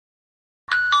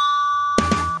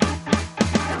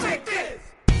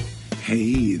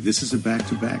Hey, this is a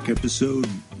back-to-back episode,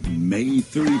 May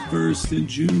 31st and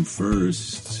June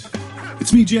 1st.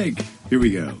 It's me, Jake. Here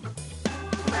we go.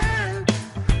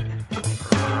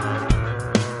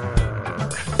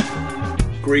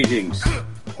 Greetings,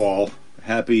 all.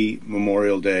 Happy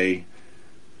Memorial Day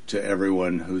to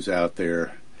everyone who's out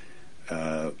there.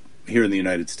 Here in the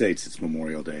United States, it's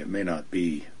Memorial Day. It may not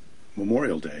be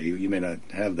Memorial Day. You may not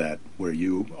have that where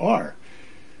you are,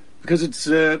 because it's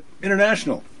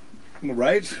international,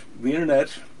 right? The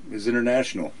internet is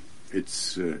international.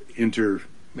 It's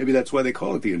maybe that's why they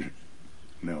call it the internet.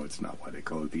 No, it's not why they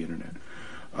call it the internet.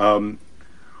 A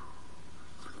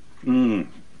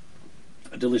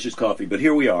delicious coffee, but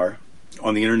here we are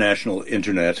on the international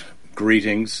internet.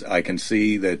 Greetings. I can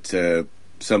see that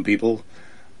some people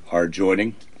are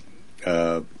joining.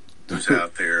 Who's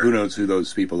out there? Who knows who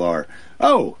those people are?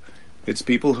 Oh, it's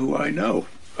people who I know.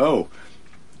 Oh,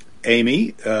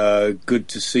 Amy, good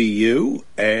to see you.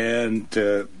 And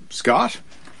Scott,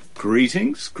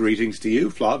 greetings. Greetings to you.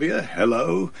 Flavia,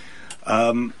 hello.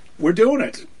 We're doing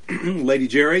it. Lady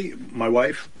Jerry, my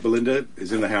wife, Belinda,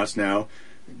 is in the house now,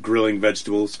 grilling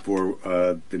vegetables for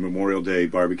the Memorial Day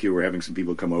barbecue. We're having some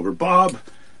people come over. Bob,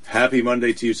 happy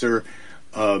Monday to you, sir.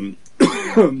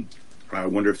 I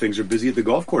wonder if things are busy at the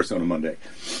golf course on a Monday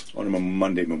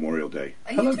Memorial Day.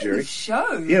 Are Hello, you doing Jerry. The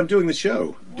show? Yeah, I'm doing the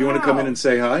show. Do you want to come in and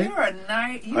say hi? You're a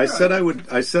night. I said I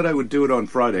would do it on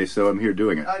Friday, so I'm here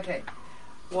doing it. Okay.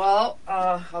 Well,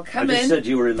 I'll come in. I just said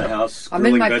you were in the house. I'm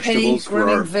in my vegetables penny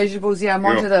grilling vegetables. Yeah, I'm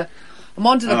onto the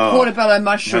portobello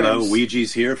mushrooms. Hello,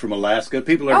 Ouija's here from Alaska.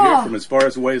 People are here from as far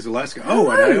away as Alaska. Oh,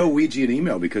 and I owe Ouija an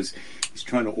email because he's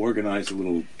trying to organize a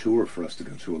little tour for us to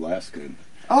go to Alaska and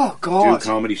do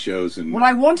comedy shows. And well,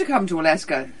 I want to come to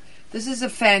Alaska. This is a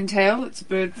fantail. It's a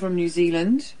bird from New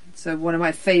Zealand. It's one of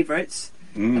my favourites.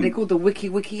 Are they called the Wiki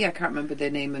Wiki? I can't remember their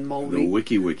name in Māori. The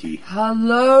Wiki Wiki.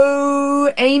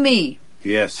 Hello, Amy.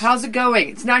 Yes. How's it going?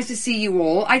 It's nice to see you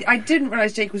all. I didn't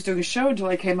realise Jake was doing a show until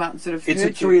I came out and sort of It's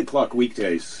heard at 3 o'clock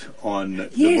weekdays on the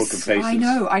Book of Faces.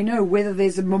 Yes, I know, whether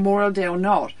there's a Memorial Day or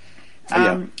not.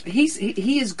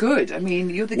 He is good. I mean,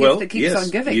 you're the gift that keeps on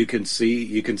giving. You can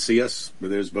see us.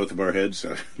 There's both of our heads.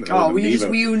 Were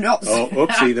you not? Oh,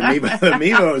 oopsie! The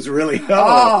Mimo is really. The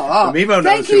Mimo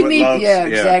knows who it loves. Yeah,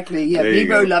 exactly. Yeah,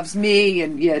 Mimo loves me,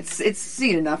 and it's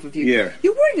seen enough of you. Yeah,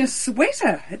 you're wearing a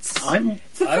sweater. It's the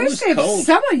first day cold. of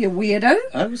summer. You weirdo.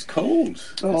 I was cold.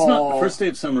 It's not the first day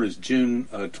of summer. Is June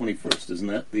 21st? Isn't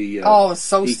that the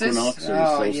solstice? Equinox or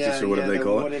solstice or whatever they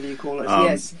call it? Whatever you call it.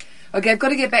 Yes. Okay, I've got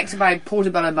to get back to my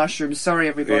portobello mushrooms. Sorry,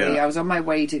 everybody. Yeah. I was on my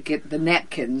way to get the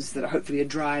napkins that hopefully are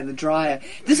dry in the dryer.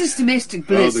 This is domestic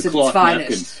bliss at its finest.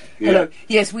 Napkins. Yeah. Hello.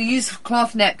 Yes, we use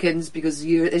cloth napkins because,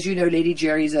 as you know, Lady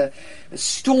Jerry's a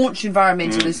staunch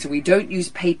environmentalist, and we don't use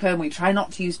paper, and we try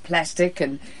not to use plastic,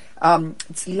 and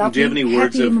it's lovely. Do you have any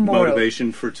words of Memorial.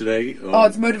 motivation for today?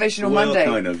 It's Motivational Monday.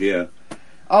 Kind of, yeah.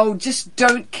 Oh, just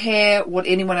don't care what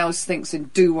anyone else thinks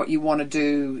and do what you want to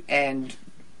do and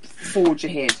forge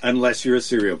ahead. Unless you're a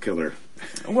serial killer.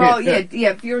 Well, yeah.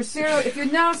 If you're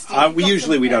nasty,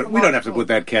 we don't have to put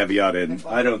that caveat in.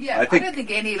 I don't think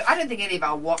any of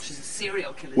our watchers are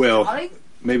serial killers. Well,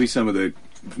 maybe some of the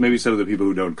people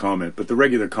who don't comment, but the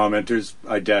regular commenters,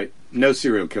 I doubt. No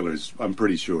serial killers. I'm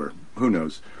pretty sure. Who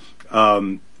knows?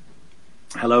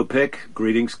 Hello, Pick.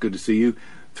 Greetings. Good to see you.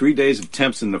 3 days of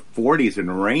temps in the 40s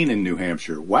and rain in New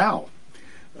Hampshire. Wow.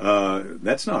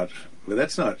 That's not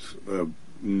a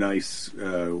nice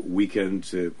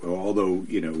weekend. Although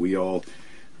we all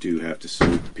do have to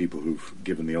salute the people who've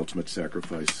given the ultimate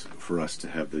sacrifice for us to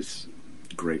have this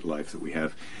great life that we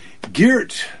have.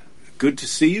 Geert, good to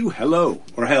see you. Hello,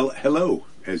 or hello,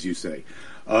 as you say.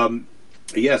 So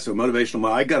motivational.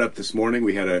 I got up this morning.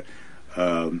 We had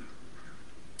a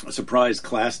surprise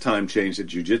class time change at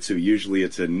jiu-jitsu. Usually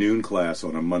it's a noon class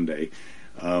on a Monday,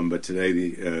 but today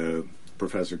the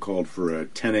professor called for a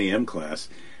 10 a.m. class.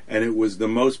 And it was the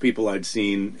most people I'd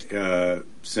seen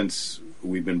since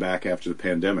we've been back after the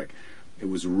pandemic. It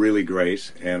was really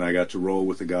great, and I got to roll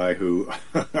with a guy who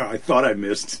I thought I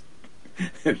missed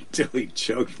until he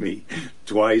choked me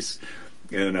twice,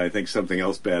 and I think something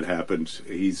else bad happened.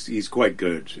 He's quite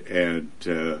good, and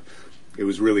it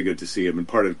was really good to see him. And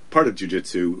part of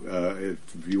jiu-jitsu,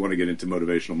 if you want to get into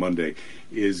Motivational Monday,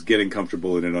 is getting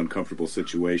comfortable in an uncomfortable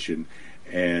situation,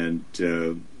 and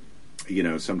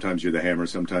sometimes you're the hammer,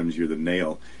 sometimes you're the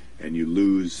nail, and you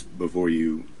lose before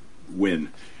you win.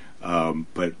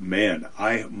 But man,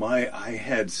 I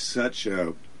had such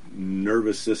a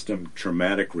nervous system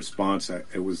traumatic response.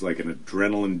 It was like an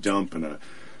adrenaline dump and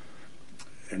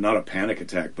not a panic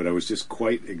attack, but I was just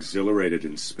quite exhilarated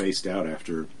and spaced out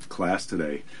after class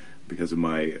today because of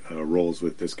my roles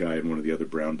with this guy and one of the other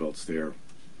brown belts there.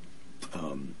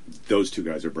 Those two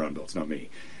guys are brown belts, not me.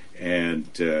 And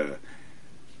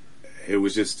it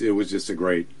was just a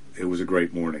great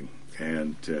morning,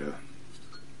 and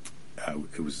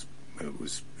it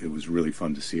was really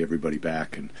fun to see everybody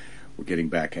back, and we're getting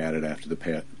back at it after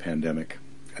the pandemic.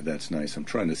 That's nice. I'm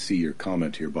trying to see your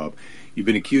comment here, Bob. You've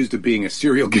been accused of being a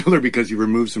serial killer because you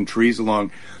removed some trees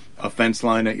along a fence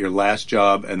line at your last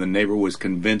job, and the neighbor was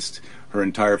convinced her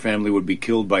entire family would be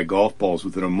killed by golf balls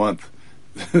within a month.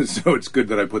 So it's good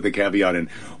that I put the caveat in.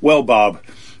 Well, Bob,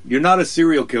 you're not a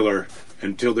serial killer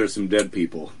until there's some dead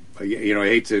people. You know,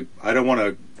 I don't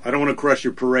want to crush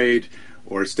your parade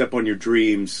or step on your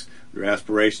dreams, your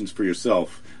aspirations for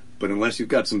yourself. But unless you've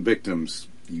got some victims,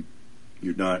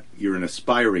 you're an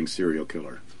aspiring serial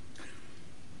killer.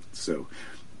 So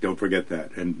don't forget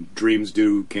that. And dreams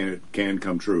can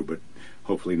come true, but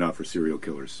hopefully not for serial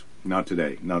killers. Not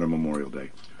today, not on Memorial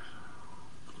Day.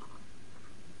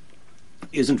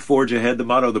 Isn't Forge Ahead the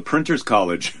motto of the Printers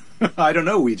College? I don't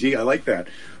know, Ouija. I like that.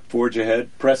 Forge ahead,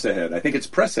 press ahead. I think it's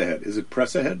press ahead. Is it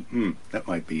press ahead? That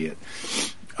might be it.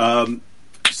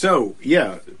 So,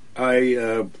 yeah,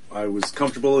 I was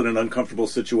comfortable in an uncomfortable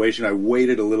situation. I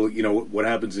waited a little. You know, what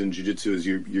happens in jiu-jitsu is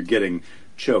you're getting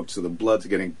choked, so the blood's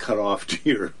getting cut off to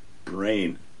your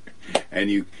brain.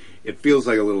 And it feels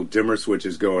like a little dimmer switch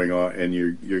is going on, and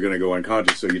you're going to go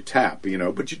unconscious, so you tap,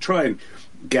 but you try and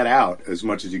get out as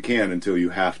much as you can until you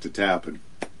have to tap. And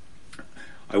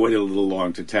I waited a little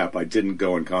long to tap. I didn't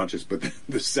go unconscious, but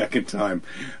the second time,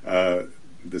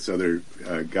 this other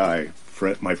guy,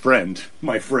 my friend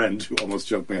who almost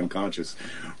choked me unconscious,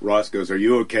 Ross goes, "Are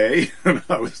you okay?" And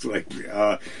I was like,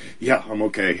 "Yeah, I'm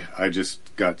okay. I just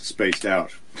got spaced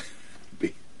out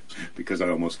because I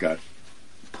almost got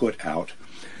put out."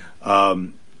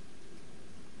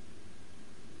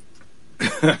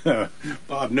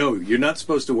 Bob, no, you're not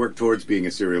supposed to work towards being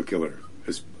a serial killer.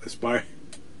 Aspire.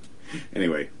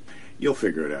 Anyway, you'll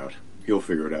figure it out.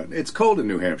 It's cold in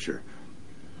New Hampshire.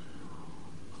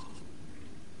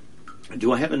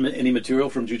 Do I have any material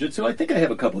from jiu-jitsu? I think I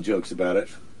have a couple jokes about it.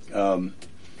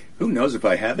 Who knows if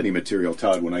I have any material,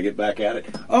 Todd, when I get back at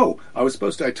it. Oh, I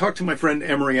talked to my friend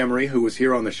Emery, who was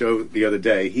here on the show the other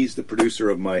day. He's the producer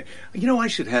of I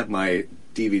should have my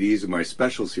DVDs of my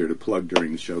specials here to plug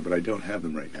during the show, but I don't have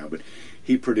them right now. But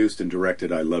he produced and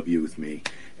directed I Love You With Me,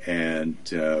 and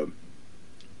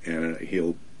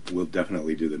we'll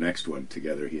definitely do the next one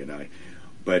together, he and I.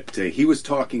 But he was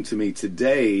talking to me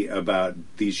today about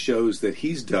these shows that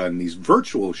he's done, these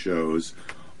virtual shows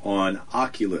on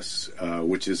Oculus,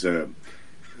 which is a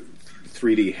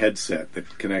 3D headset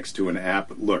that connects to an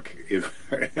app. Look, if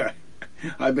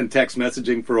I've been text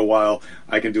messaging for a while,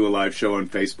 I can do a live show on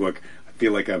Facebook. I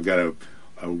feel like I've got a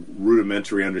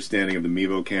rudimentary understanding of the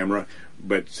Mevo camera,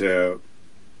 but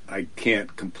I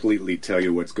can't completely tell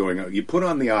you what's going on. You put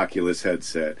on the Oculus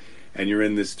headset, and you're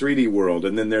in this 3D world,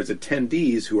 and then there's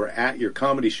attendees who are at your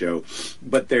comedy show,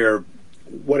 but they're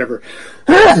whatever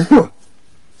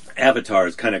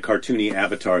avatars, kind of cartoony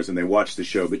avatars, and they watch the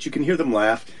show, but you can hear them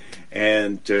laugh,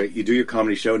 and you do your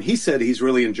comedy show. And he said he's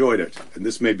really enjoyed it, and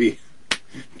this may be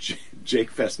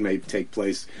Jake Fest may take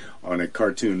place on a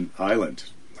cartoon island.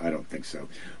 I don't think so,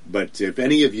 but if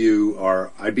any of you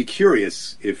are, I'd be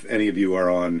curious if any of you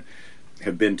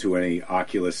have been to any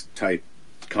Oculus type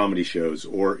comedy shows,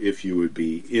 or if you would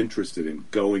be interested in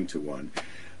going to one.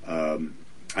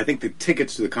 I think the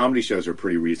tickets to the comedy shows are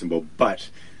pretty reasonable, but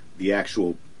the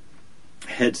actual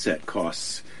headset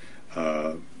costs,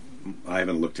 I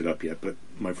haven't looked it up yet, but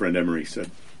my friend Emery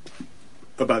said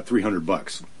about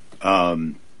 $300.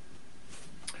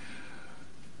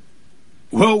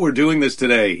 Well, we're doing this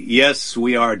today. Yes,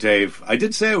 we are, Dave. I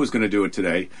did say I was going to do it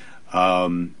today.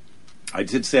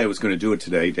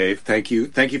 Dave. Thank you.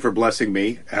 Thank you for blessing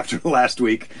me. After last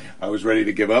week, I was ready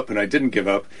to give up, and I didn't give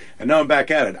up, and now I'm back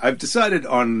at it. I've decided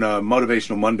on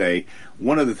Motivational Monday,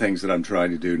 one of the things that I'm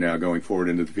trying to do now going forward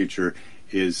into the future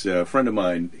is a friend of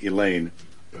mine, Elaine,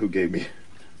 who gave me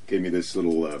this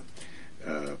little,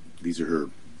 this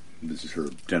is her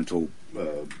dental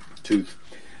tooth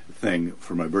thing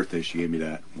for my birthday. She gave me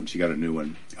that when she got a new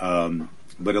one.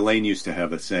 But Elaine used to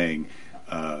have a saying,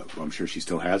 I'm sure she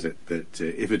still has it, that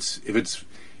if it's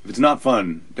not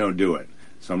fun, don't do it.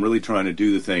 So I'm really trying to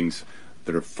do the things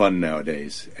that are fun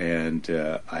nowadays. And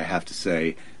I have to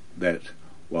say that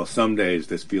while some days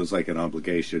this feels like an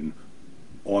obligation,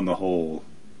 on the whole,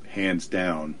 hands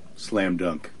down, slam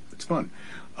dunk, it's fun.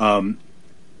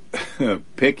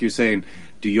 Pick, you're saying,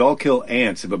 do y'all kill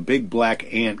ants? If a big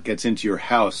black ant gets into your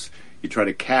house, you try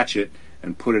to catch it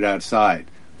and put it outside.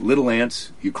 Little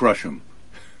ants, you crush them.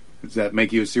 Does that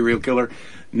make you a serial killer?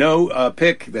 No,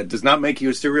 Pick. That does not make you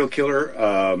a serial killer.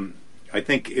 I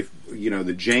think if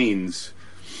the Jains,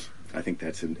 I think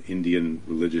that's an Indian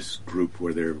religious group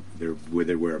where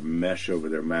they wear a mesh over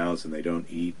their mouths and they don't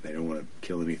eat. They don't want to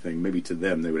kill anything. Maybe to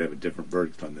them they would have a different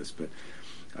verdict on this, but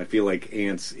I feel like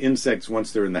insects,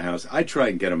 once they're in the house, I try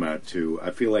and get them out too.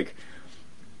 I feel like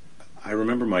I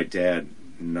remember my dad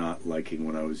not liking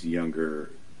when I was younger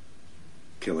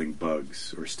killing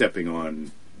bugs or stepping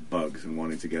on bugs and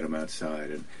wanting to get them outside.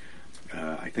 And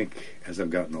I think as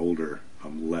I've gotten older,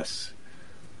 I'm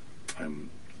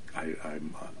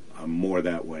more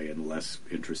that way and less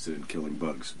interested in killing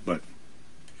bugs. But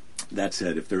that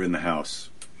said, if they're in the house,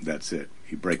 that's it.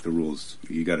 You break the rules.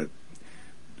 You got to.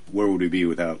 Where would we be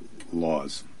without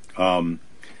laws?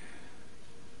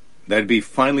 That'd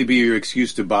finally be your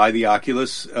excuse to buy the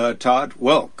Oculus, Todd.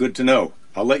 Well, good to know.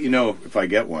 I'll let you know if I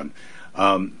get one.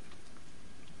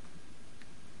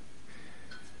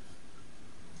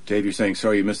 Dave, you're saying,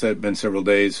 sorry you missed that. Been several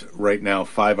days. Right now,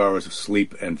 5 hours of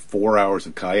sleep and 4 hours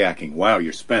of kayaking. Wow,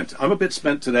 you're spent. I'm a bit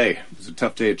spent today. It was a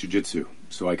tough day at jiu-jitsu,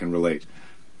 so I can relate.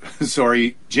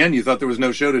 Sorry, Jen, you thought there was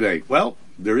no show today. Well,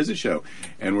 there is a show,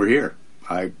 and we're here.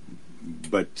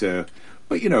 But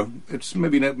it's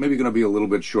maybe going to be a little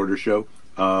bit shorter show.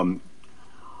 Or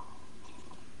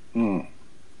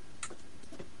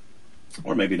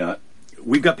maybe not.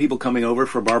 We've got people coming over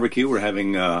for barbecue. We're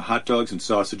having hot dogs and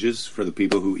sausages for the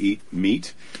people who eat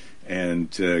meat and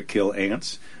kill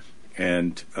ants.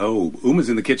 And, Uma's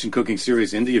in the kitchen cooking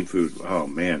serious Indian food. Oh,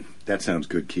 man, that sounds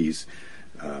good, Keys.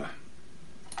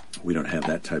 We don't have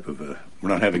that type of we're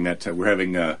not having that type. We're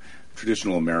having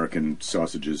traditional American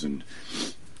sausages and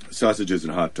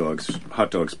hot dogs.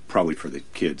 Hot dogs probably for the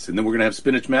kids. And then we're going to have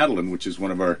spinach madeleine, which is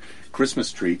one of our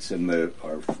Christmas treats. And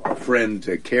our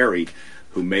friend Carrie,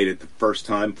 who made it the first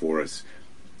time for us,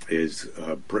 is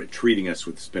treating us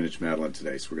with spinach madeleine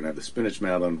today. So we're going to have the spinach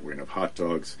madeleine, we're going to have hot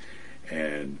dogs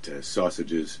and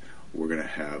sausages. We're going to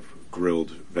have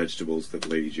grilled vegetables that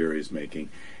Lady Jerry is making,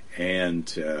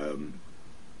 and we're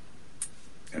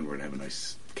going to have a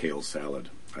nice kale salad,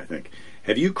 I think.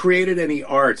 Have you created any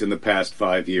art in the past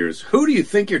 5 years? Who do you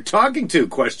think you're talking to?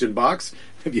 Question box.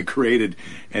 Have you created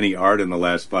any art in the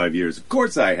last 5 years? Of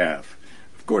course I have.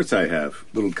 Of course I have.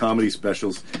 Little comedy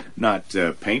specials, not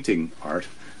painting art.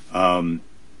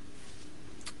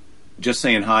 Just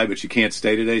saying hi, but you can't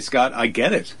stay today, Scott. I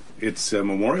get it. It's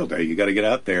Memorial Day. You got to get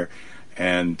out there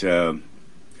and do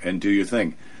your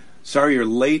thing. Sorry you're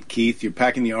late, Keith. You're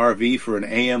packing the RV for an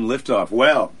AM liftoff.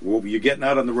 Well, you're getting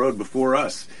out on the road before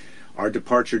us. Our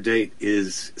departure date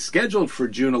is scheduled for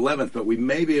June 11th, but we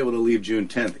may be able to leave June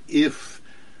 10th if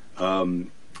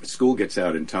school gets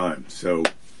out in time. So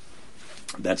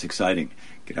that's exciting.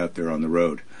 Get out there on the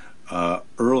road.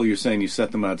 Earl, you're saying you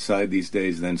set them outside these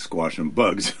days, then squash them.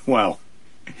 Bugs. Wow.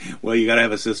 Well, you got to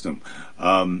have a system.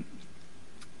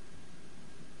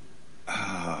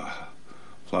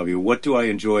 Flavia, what do I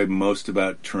enjoy most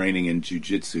about training in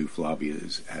jiu-jitsu? Flavia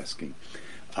is asking.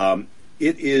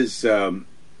 It is...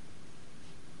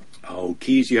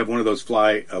 Keys, you have one of those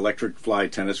electric fly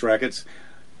tennis rackets,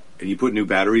 and you put new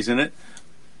batteries in it.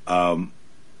 When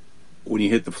you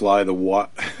hit the fly, the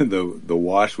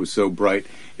wash was so bright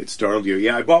it startled you.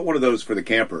 Yeah, I bought one of those for the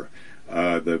camper,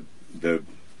 the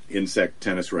insect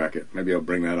tennis racket. Maybe I'll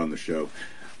bring that on the show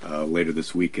later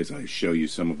this week as I show you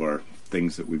some of our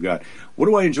things that we've got. What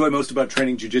do I enjoy most about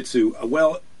training jiu-jitsu?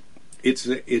 Well,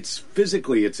 it's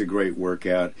physically it's a great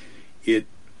workout. It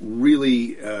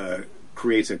really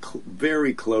creates a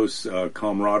very close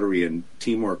camaraderie and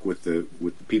teamwork with the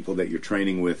people that you're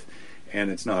training with, and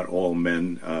it's not all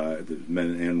men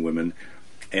and women.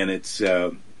 And it's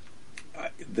the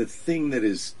thing that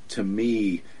is, to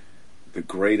me, the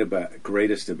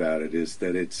greatest about it is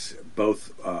that it's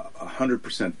both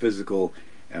 100% physical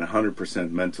and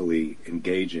 100% mentally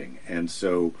engaging. And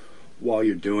so while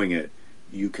you're doing it,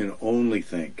 you can only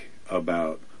think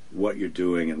about what you're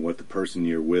doing and what the person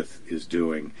you're with is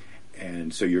doing.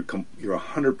 And so you're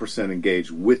 100%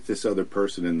 engaged with this other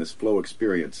person in this flow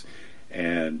experience.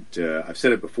 And I've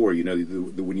said it before,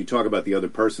 when you talk about the other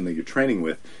person that you're training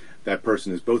with, that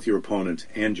person is both your opponent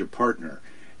and your partner.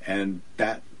 And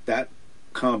that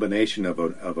combination of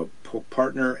a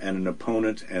partner and an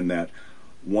opponent and that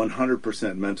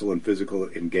 100% mental and physical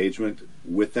engagement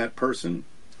with that person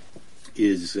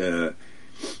is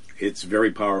it's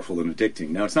very powerful and addicting.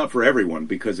 Now, it's not for everyone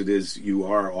because you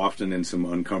are often in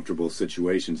some uncomfortable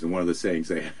situations. And one of the sayings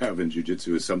they have in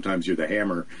jiu-jitsu is sometimes you're the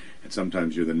hammer and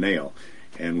sometimes you're the nail.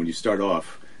 And when you start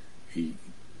off,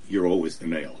 you're always the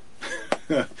nail.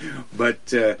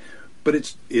 But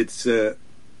it's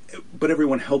but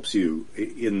everyone helps you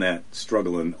in that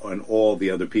struggle, and all the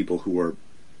other people who are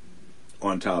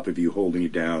on top of you, holding you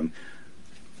down,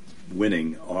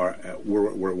 winning,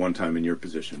 were at one time in your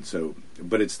position. So,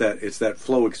 but it's that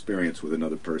flow experience with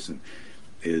another person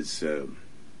is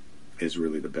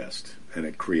really the best, and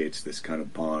it creates this kind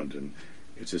of bond, and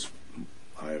it's just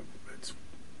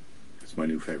it's my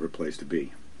new favorite place to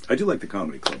be. I do like the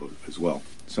comedy club as well.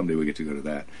 Someday we get to go to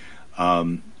that.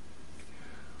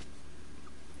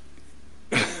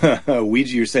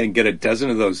 Ouija, you're saying get a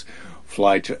dozen of those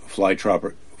fly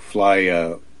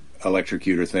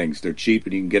electrocutor things. They're cheap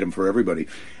and you can get them for everybody.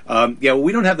 Yeah, well,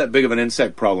 we don't have that big of an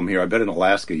insect problem here. I bet in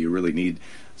Alaska you really need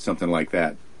something like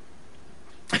that.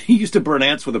 He used to burn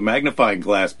ants with a magnifying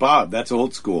glass. Bob, that's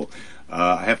old school.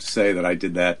 I have to say that I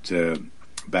did that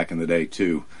back in the day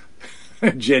too.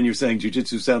 Jen, you're saying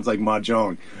jiu-jitsu sounds like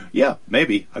mahjong. Yeah,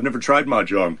 maybe. I've never tried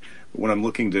mahjong. But when I'm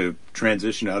looking to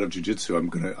transition out of jiu-jitsu,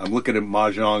 I'm looking at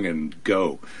mahjong and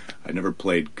Go. I never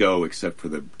played Go except for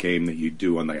the game that you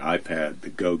do on the iPad, the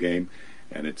Go game,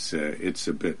 and it's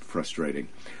a bit frustrating.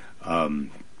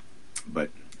 But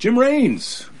Jim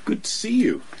Raines, good to see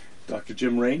you. Dr.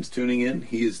 Jim Raines tuning in.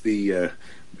 He is the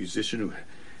musician who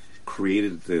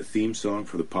created the theme song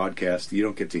for the podcast. You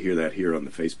don't get to hear that here on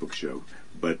the Facebook show,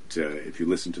 but if you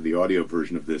listen to the audio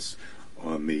version of this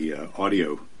on the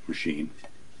audio machine,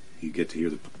 you get to hear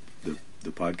the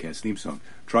podcast theme song.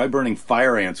 Try burning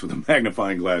fire ants with a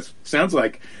magnifying glass. Sounds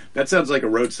like a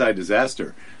roadside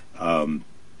disaster.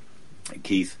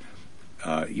 Keith,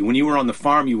 when you were on the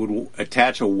farm, you would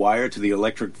attach a wire to the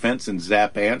electric fence and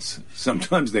zap ants.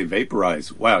 Sometimes they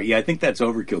vaporize. Wow, yeah, I think that's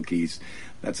overkill, Keith.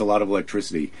 That's a lot of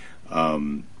electricity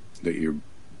that you're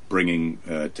bringing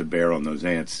to bear on those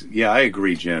ants. Yeah, I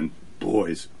agree, Jen.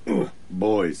 Boys.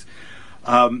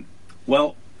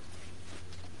 Well,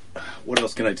 what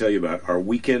else can I tell you about? Our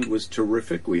weekend was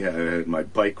terrific. We had my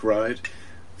bike ride.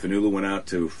 Fanula went out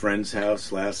to a friend's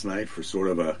house last night for sort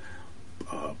of a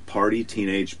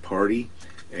teenage party,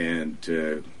 and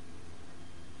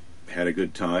had a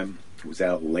good time. Was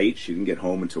out late. She didn't get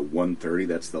home until 1:30.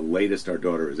 That's the latest our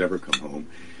daughter has ever come home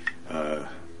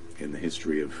in the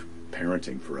history of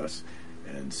parenting for us,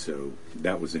 and so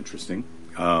that was interesting.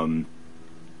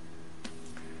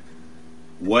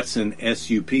 What's an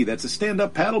SUP? That's a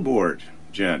stand-up paddleboard,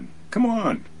 Jen. Come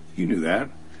on. You knew that.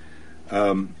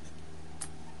 How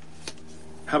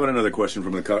about another question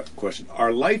from the question?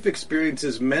 Are life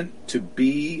experiences meant to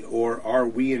be, or are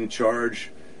we in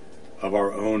charge of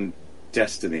our own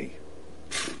destiny?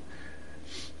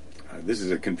 This is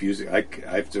a confusing... I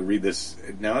have to read this...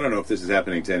 Now, I don't know if this is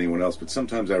happening to anyone else, but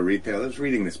sometimes I was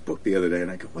reading this book the other day, and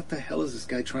I go, what the hell is this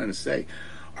guy trying to say?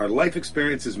 Are life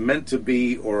experiences meant to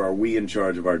be, or are we in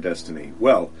charge of our destiny?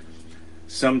 Well,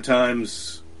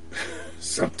 sometimes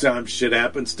shit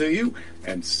happens to you,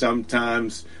 and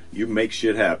sometimes you make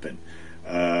shit happen.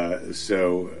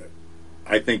 So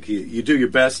I think you do your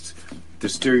best to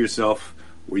steer yourself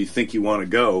where you think you want to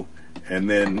go, and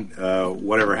then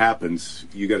whatever happens,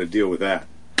 you got to deal with that.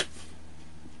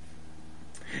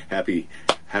 Happy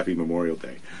Memorial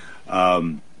Day.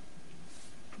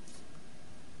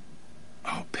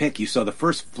 Oh, Pick, you saw the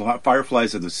first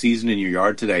fireflies of the season in your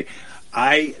yard today.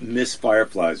 I miss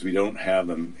fireflies. We don't have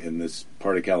them in this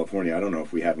part of California. I don't know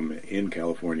if we have them in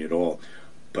California at all.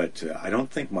 But I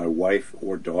don't think my wife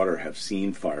or daughter have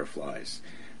seen fireflies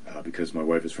because my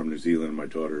wife is from New Zealand and my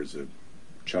daughter is a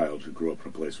child who grew up in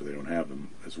a place where they don't have them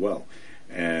as well.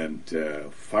 And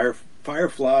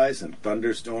fireflies and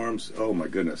thunderstorms, oh my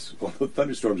goodness. Well,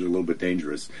 thunderstorms are a little bit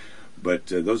dangerous, but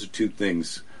those are two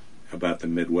things about the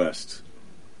Midwest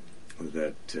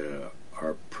that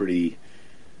are pretty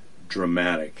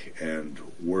dramatic and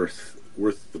worth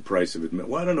the price of admission.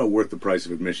 Well, I don't know, worth the price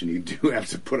of admission. You do have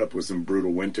to put up with some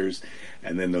brutal winters,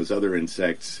 and then those other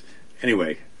insects.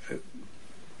 Anyway,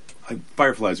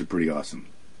 fireflies are pretty awesome.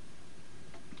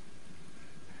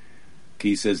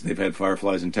 Key says they've had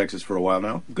fireflies in Texas for a while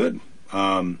now. Good.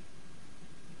 Camera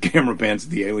pans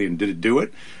the alien. Did it do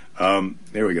it?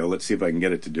 There we go. Let's see if I can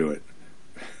get it to do it.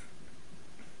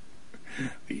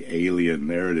 The alien.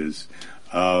 There it is.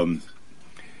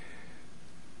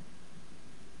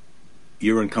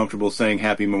 You're uncomfortable saying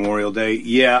Happy Memorial Day?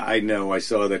 Yeah, I know. I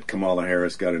saw that Kamala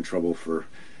Harris got in trouble for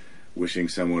wishing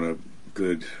someone a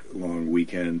good long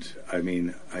weekend. I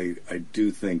mean, I do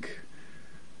think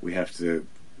we have to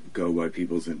go by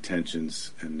people's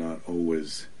intentions and not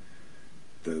always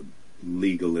the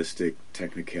legalistic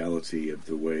technicality of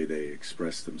the way they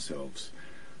express themselves.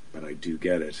 But I do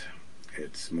get it.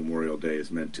 It's Memorial Day is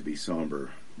meant to be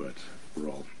somber, but we're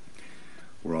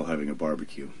all having a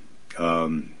barbecue.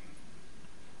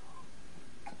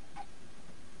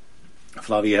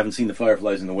 Flavia, you haven't seen the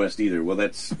fireflies in the West either. Well,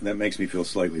 that makes me feel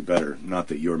slightly better. Not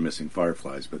that you're missing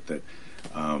fireflies, but that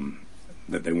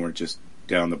they weren't just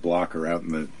down the block or out in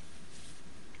the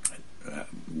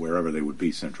wherever they would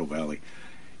be, Central Valley.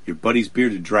 Your buddy's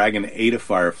bearded dragon ate a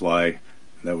firefly.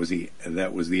 That was the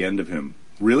end of him.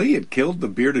 Really? It killed the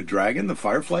bearded dragon? The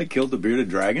firefly killed the bearded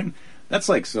dragon? That's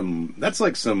like some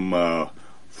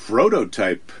Frodo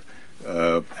type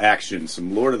action,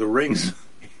 some Lord of the Rings.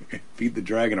 Feed the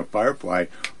dragon a firefly,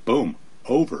 boom,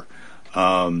 over.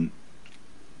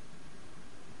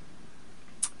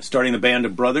 Starting the Band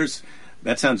of Brothers,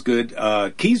 that sounds good.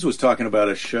 Keys was talking about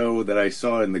a show that I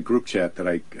saw in the group chat that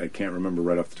I can't remember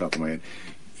right off the top of my head.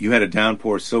 You had a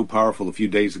downpour so powerful a few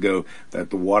days ago that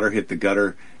the water hit the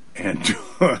gutter and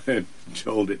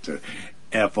told it to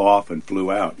F off and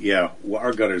flew out. Yeah, well,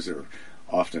 our gutters are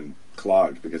often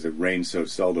clogged because it rains so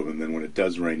seldom, and then when it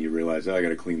does rain you realize, I got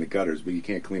to clean the gutters, but you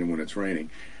can't clean them when it's raining,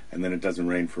 and then it doesn't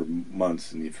rain for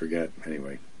months and you forget.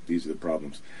 Anyway, these are the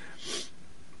problems.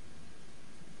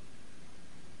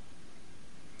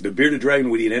 The bearded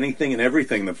dragon would eat anything and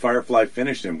everything. The firefly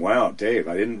finished him. Wow, Dave,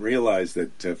 I didn't realize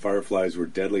that fireflies were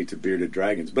deadly to bearded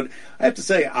dragons. But I have to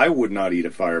say, I would not eat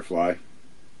a firefly.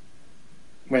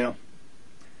 Well,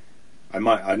 I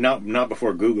might. Not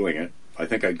before Googling it. I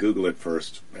think I'd Google it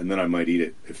first, and then I might eat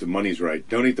it if the money's right.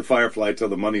 Don't eat the firefly till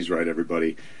the money's right,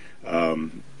 everybody.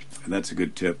 And that's a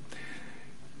good tip.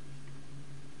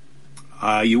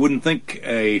 You wouldn't think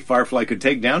a firefly could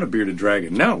take down a bearded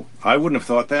dragon. No, I wouldn't have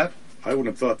thought that. I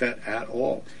wouldn't have thought that at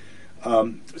all.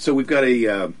 So we've got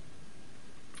a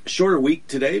shorter week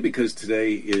today because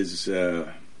today is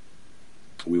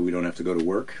we don't have to go to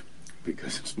work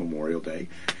because it's Memorial Day,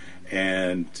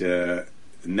 and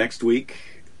next week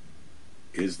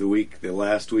is the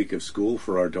last week of school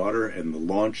for our daughter and the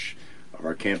launch of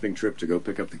our camping trip to go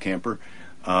pick up the camper.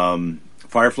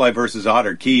 Firefly versus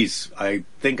otter. Keys. I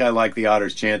think I like the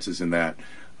otter's chances in that.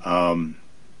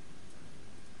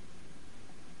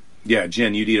 Yeah,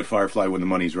 Jen, you'd eat a firefly when the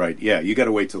money's right. Yeah, you got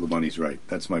to wait till the money's right.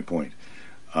 That's my point.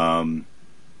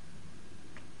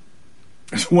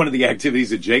 It's one of the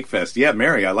activities at Jake Fest. Yeah,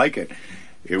 Mary, I like it.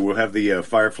 We'll have the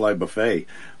firefly buffet.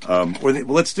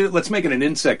 Let's make it an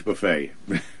insect buffet.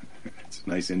 It's a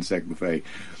nice insect buffet.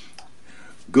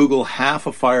 Google half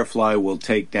a firefly will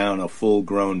take down a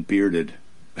full-grown bearded.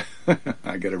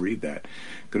 I got to read that.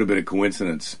 Could have been a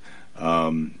coincidence,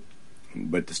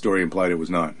 but the story implied it was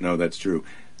not. No, that's true.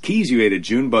 Keys, you ate a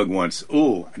June bug once.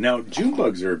 Ooh, now June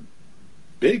bugs are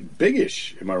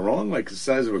biggish. Am I wrong? Like the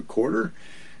size of a quarter,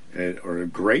 or a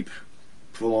grape,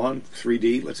 full on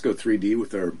 3D. Let's go 3D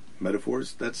with our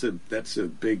metaphors. That's a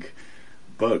big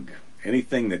bug.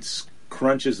 Anything that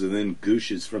crunches and then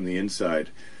gooshes from the inside,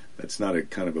 that's not a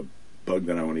kind of a bug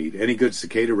that I want to eat. Any good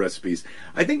cicada recipes?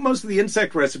 I think most of the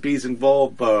insect recipes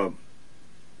involve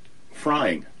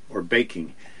frying or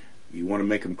baking. You want to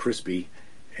make them crispy.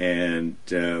 And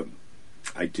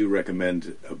I do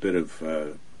recommend a bit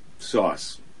of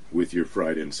sauce with your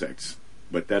fried insects.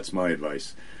 But that's my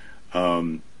advice.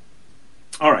 All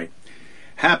right.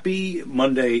 Happy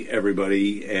Monday,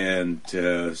 everybody, and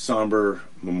somber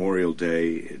Memorial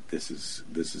Day. This is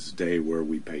a day where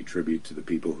we pay tribute to the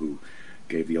people who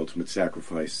gave the ultimate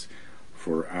sacrifice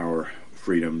for our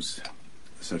freedoms,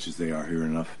 such as they are here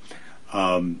enough.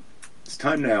 It's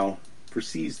time now for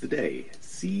Seize the Day.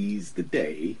 Seize the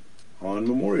day on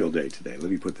Memorial Day today. Let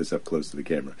me put this up close to the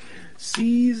camera.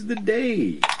 Seize the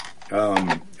day.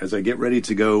 As I get ready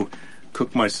to go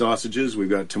cook my sausages, we've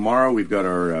got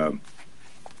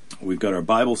our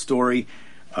Bible story.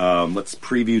 Let's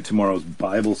preview tomorrow's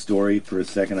Bible story for a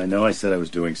second. I know I said I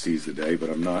was doing Seize the Day, but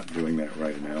I'm not doing that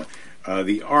right now.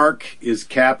 The Ark is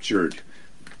captured.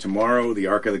 Tomorrow, the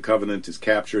Ark of the Covenant is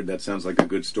captured. That sounds like a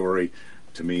good story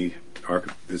to me.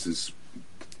 This is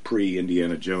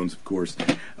pre-Indiana Jones, of course.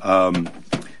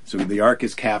 So the Ark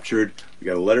is captured. We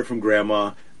got a letter from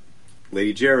Grandma.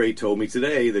 Lady Jerry told me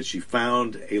today that she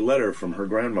found a letter from her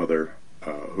grandmother,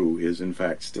 who is in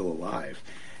fact still alive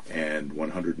and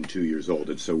 102 years old.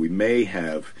 And so we may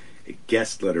have a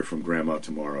guest letter from Grandma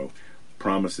tomorrow.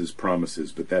 Promises,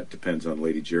 but that depends on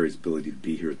Lady Jerry's ability to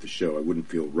be here at the show. I wouldn't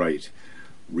feel right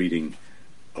reading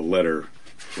a letter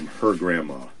from her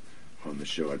grandma on the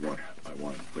show. I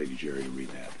want Lady Jerry to read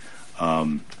that.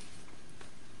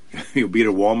 You'll be at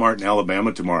a Walmart in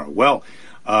Alabama tomorrow. Well,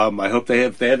 I hope they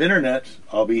have internet.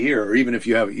 I'll be here. Or even if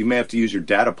you may have to use your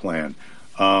data plan.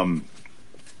 All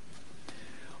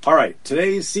right,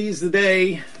 today's Seize the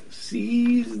Day.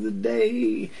 Seize the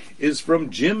Day is from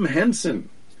Jim Henson.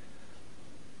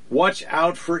 Watch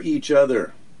out for each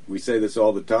other. We say this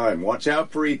all the time. Watch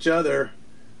out for each other.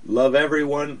 Love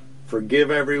everyone. Forgive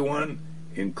everyone.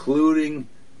 including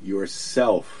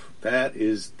yourself. That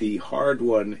is the hard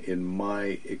one in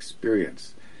my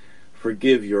experience.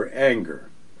 Forgive your anger.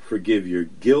 Forgive your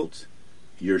guilt,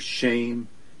 your shame,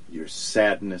 your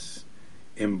sadness.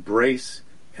 Embrace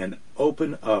and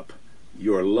open up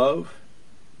your love,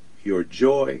 your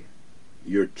joy,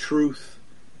 your truth,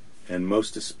 and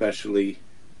most especially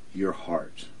your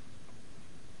heart.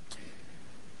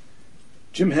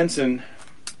 Jim Henson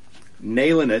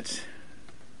nailing it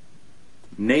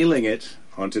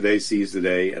on today's Seize the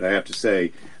Day, and I have to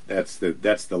say that's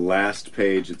the last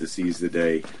page of the Seize the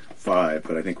Day 5,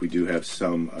 but I think we do have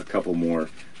a couple more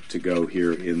to go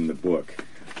here in the book.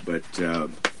 But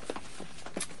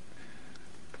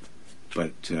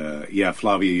yeah,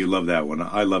 Flavia, you love that one.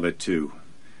 I love it too.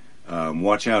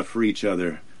 Watch out for each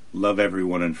other, love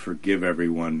everyone, and forgive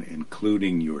everyone,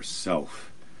 including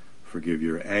yourself. Forgive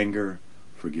your anger,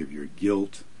 forgive your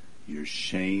guilt, your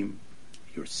shame,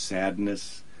 your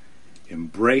sadness.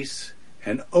 Embrace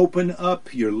and open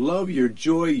up your love, your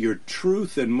joy, your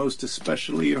truth, and most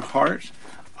especially your heart.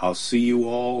 I'll see you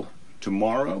all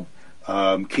tomorrow.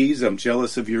 Keys, I'm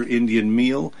jealous of your Indian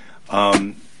meal.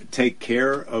 Take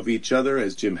care of each other,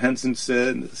 as Jim Henson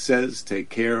says. Take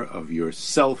care of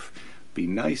yourself. Be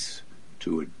nice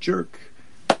to a jerk,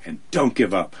 and don't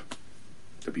give up.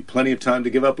 There'll be plenty of time to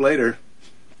give up later.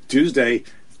 Tuesday,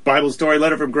 Bible story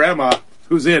letter from Grandma.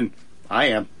 Who's in? I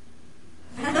am.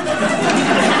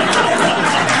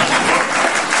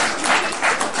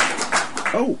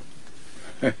 Oh,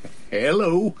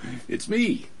 hello, it's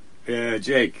me,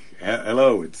 Jake.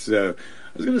 Hello, it's, I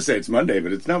was going to say it's Monday,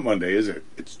 but it's not Monday, is it?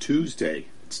 It's Tuesday.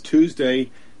 It's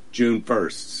Tuesday, June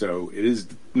 1st, so it is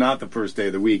not the first day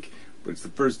of the week, but it's the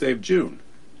first day of June.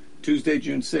 Tuesday,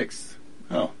 June 6th.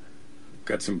 Oh,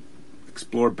 got some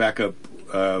Explore backup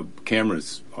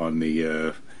cameras on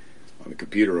the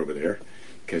computer over there.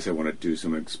 In case I want to do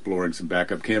some exploring some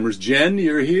backup cameras. Jen,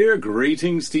 you're here.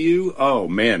 Greetings to you. Oh,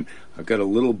 man, I've got a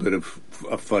little bit of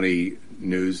funny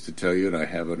news to tell you, and I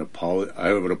have an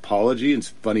apology and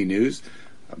some funny news.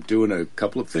 I'm doing a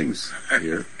couple of things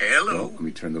here. Hello. Oh, let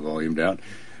me turn the volume down.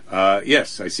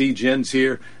 Yes, I see Jen's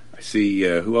here. I see,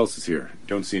 who else is here?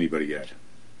 Don't see anybody yet. It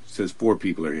says 4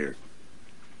 people are here.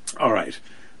 All right.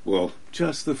 Well,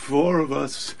 just the 4 of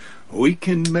us. We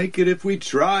can make it if we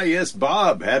try. Yes,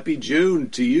 Bob. Happy June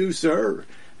to you, sir.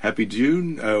 Happy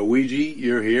June. Ouija,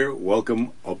 you're here.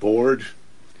 Welcome aboard.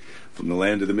 From the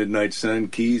land of the midnight sun,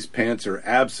 Keys, pants are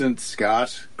absent.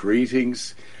 Scott,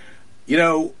 greetings. You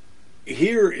know,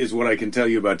 here is what I can tell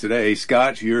you about today.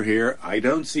 Scott, you're here. I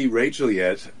don't see Rachel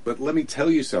yet, but let me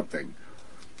tell you something.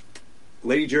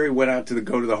 Lady Jerry went out to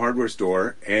go to the hardware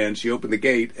store, and she opened the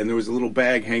gate, and there was a little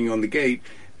bag hanging on the gate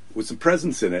with some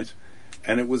presents in it.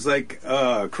 And it was like,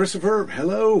 Christopher,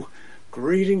 hello.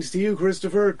 Greetings to you,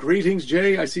 Christopher. Greetings,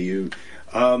 Jay. I see you.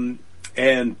 And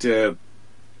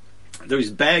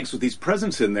there's bags with these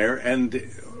presents in there. And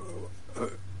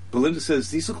Belinda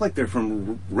says, these look like they're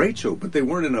from Rachel, but they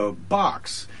weren't in a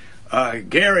box.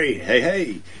 Gary,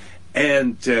 hey.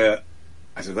 And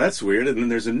I said, that's weird. And then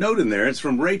there's a note in there. It's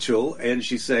from Rachel. And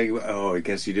she's saying, oh, I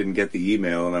guess you didn't get the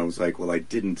email. And I was like, well, I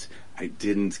didn't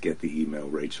get the email,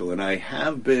 Rachel. And I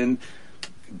have been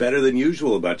better than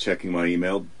usual about checking my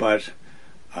email, but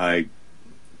I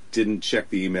didn't check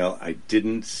the email. I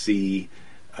didn't see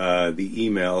the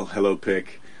email, hello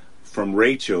pic, from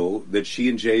Rachel that she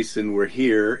and Jason were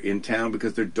here in town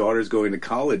because their daughter's going to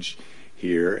college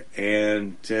here,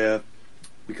 and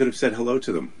we could have said hello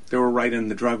to them. They were right in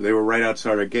the driveway. They were right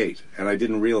outside our gate, and I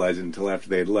didn't realize it until after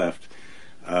they had left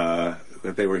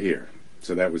that they were here.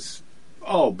 So that was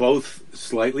both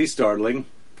slightly startling,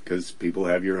 because people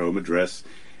have your home address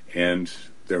and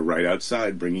they're right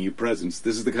outside bringing you presents.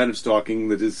 This is the kind of stalking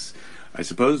that is, I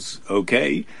suppose,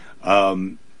 okay.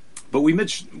 But we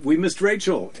missed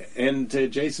Rachel and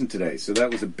Jason today, so that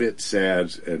was a bit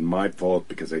sad and my fault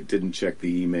because I didn't check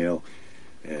the email,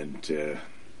 and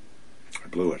I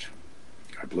blew it.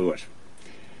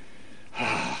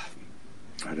 I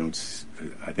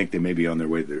think they may be on their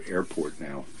way to the airport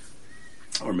now,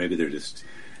 or maybe they're just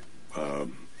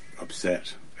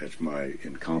upset at my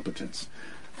incompetence.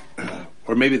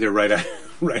 Or maybe they're right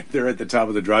there at the top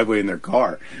of the driveway in their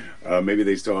car. Maybe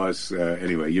they saw us.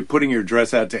 Anyway, you're putting your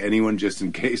address out to anyone just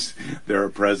in case there are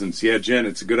presents. Yeah, Jen,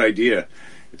 it's a good idea.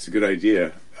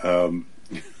 That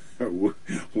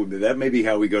may be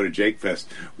how we go to Jake Fest.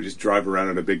 We just drive around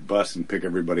in a big bus and pick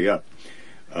everybody up.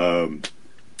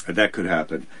 That could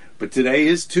happen. But today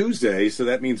is Tuesday, so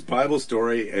that means Bible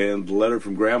story and letter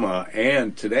from Grandma.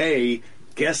 And today,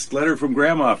 guest letter from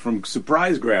Grandma, from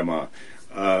Surprise Grandma.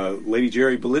 Lady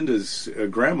Jerry Belinda's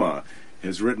grandma.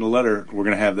 has written a letter. We're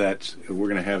going to have that. We're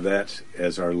going to have that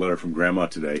as our letter from Grandma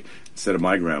today. Instead of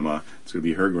my grandma, it's going to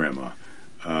be her grandma.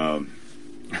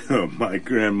 My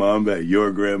grandma, but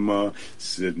your grandma,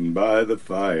 sitting by the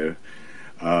fire.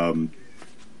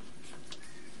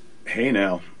 Hey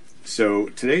now. So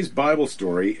today's Bible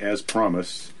story, as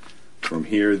promised, from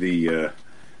here, the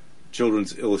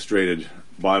Children's Illustrated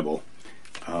Bible.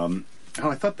 I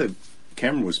thought the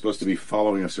camera was supposed to be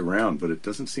following us around, but it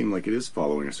doesn't seem like it is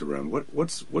following us around.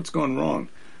 What's gone wrong?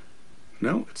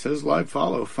 No, it says live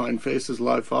follow. Find faces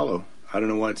live follow. I don't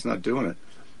know why it's not doing it.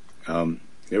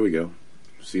 There we go.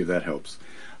 See if that helps.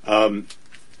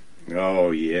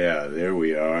 Oh yeah, there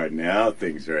we are. Now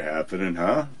things are happening,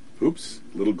 huh? Oops,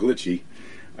 a little glitchy.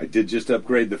 I did just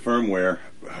upgrade the firmware.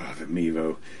 Oh, the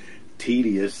Mevo.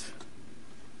 Tedious.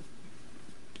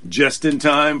 Just in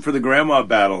time for the grandma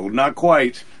battle. Not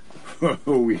quite.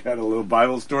 We got a little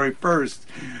Bible story first.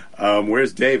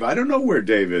 Where's Dave? I don't know where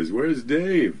Dave is. Where's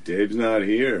Dave? Dave's not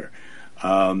here.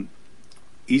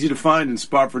 Easy to find in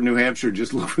Spofford, New Hampshire.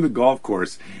 Just look for the golf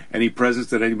course. Any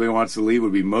presents that anybody wants to leave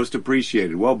would be most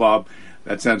appreciated. Well, Bob,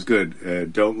 that sounds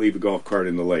good. Don't leave a golf cart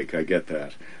in the lake. I get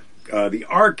that. The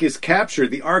Ark is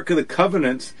captured. The Ark of the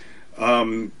Covenant,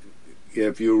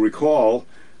 if you recall,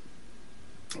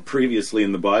 previously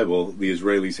in the Bible, the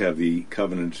Israelis have the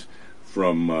covenant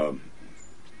from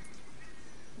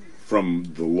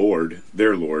the Lord,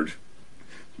 their Lord,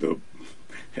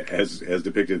 as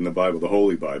depicted in the Bible, the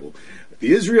Holy Bible.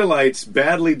 The Israelites,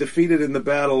 badly defeated in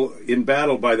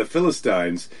battle by the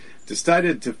Philistines,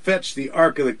 decided to fetch the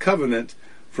Ark of the Covenant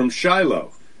from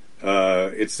Shiloh.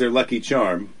 It's their lucky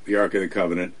charm, the Ark of the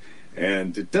Covenant,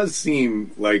 and it does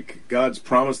seem like God's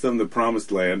promised them the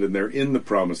Promised Land, and they're in the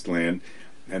Promised Land,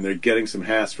 and they're getting some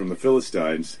hass from the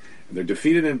Philistines, and they're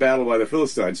defeated in battle by the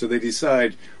Philistines, so they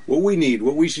decide what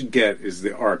we should get is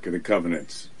the Ark of the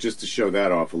Covenant, just to show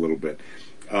that off a little bit.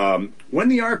 When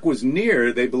the Ark was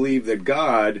near, they believed that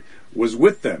God was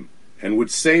with them and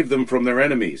would save them from their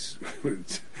enemies.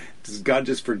 Does God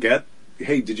just forget?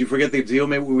 Hey, did you forget the deal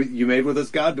you made with us,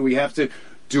 God? Do we have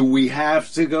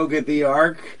to go get the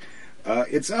Ark?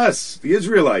 It's us, the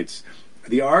Israelites.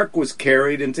 The Ark was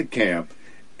carried into camp,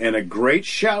 and a great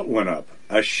shout went up,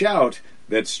 a shout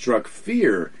that struck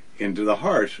fear into the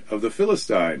heart of the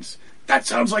Philistines. That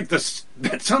sounds like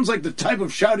the type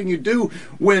of shouting you do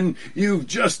when you've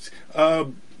just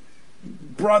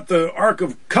brought the Ark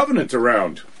of Covenant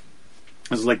around.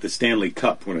 It's like the Stanley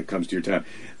Cup when it comes to your town.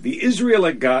 The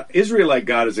Israelite God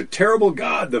is a terrible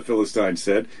God, the Philistines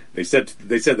said. They said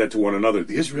that to one another.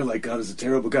 The Israelite God is a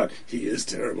terrible God. He is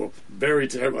terrible. Very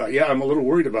terrible. Yeah, I'm a little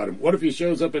worried about him. What if he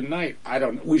shows up at night? I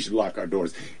don't know. We should lock our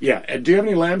doors. Yeah, do you have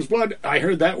any lamb's blood? I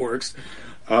heard that works.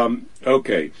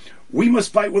 Okay. We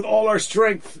must fight with all our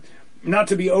strength, not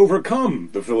to be overcome,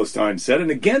 the Philistines said.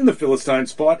 And again the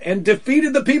Philistines fought and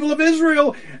defeated the people of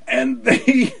Israel, and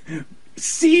they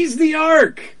seized the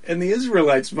Ark. And the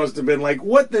Israelites must have been like,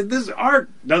 this Ark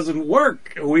doesn't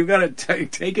work. We've got to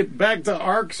take it back to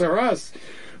Arks or us.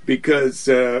 Because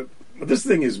this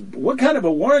thing is, what kind of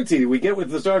a warranty do we get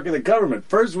with this Ark of the Covenant?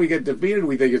 First we get defeated,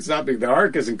 we think it's not big, the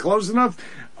Ark isn't close enough.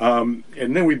 And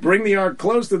then we bring the Ark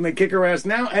close, then they kick our ass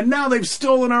now, and now they've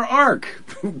stolen our Ark.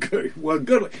 Good. Well,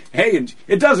 good. Hey,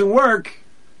 it doesn't work.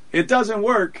 It doesn't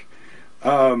work.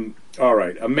 All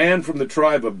right. A man from the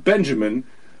tribe of Benjamin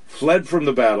fled from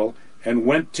the battle and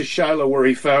went to Shiloh, where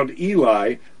he found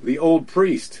Eli, the old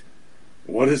priest.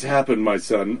 What has happened, my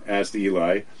son? Asked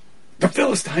Eli. The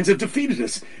Philistines have defeated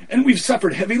us, and we've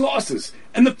suffered heavy losses,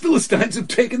 and the Philistines have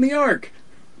taken the Ark.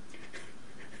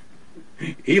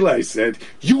 Eli said,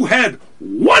 you had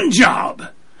one job.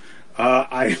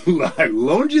 I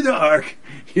loaned you the Ark.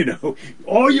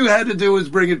 All you had to do was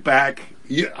bring it back.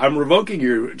 I'm revoking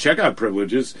your checkout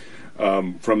privileges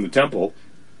from the temple.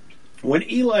 When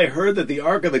Eli heard that the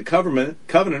Ark of the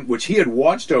Covenant, which he had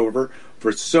watched over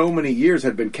for so many years,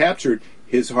 had been captured,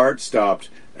 his heart stopped,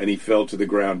 and he fell to the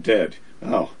ground dead.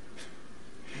 Oh.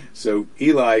 So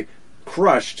Eli,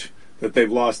 crushed that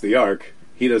they've lost the Ark,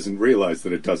 he doesn't realize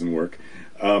that it doesn't work.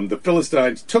 The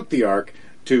Philistines took the Ark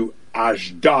to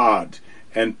Ashdod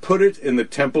and put it in the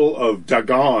temple of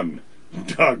Dagon.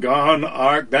 Dagon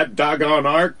Ark. That Dagon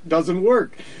Ark doesn't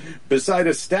work. Beside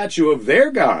a statue of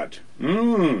their god.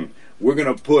 We're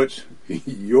going to put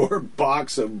your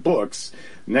box of books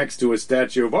next to a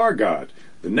statue of our god.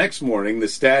 The next morning, the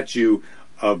statue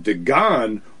of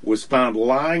Dagon was found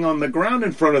lying on the ground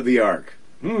in front of the Ark.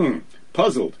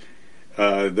 Puzzled.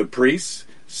 The priests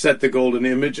set the golden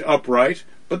image upright,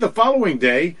 but the following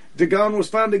day, Dagon was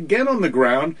found again on the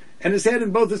ground, and his head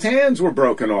and both his hands were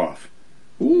broken off.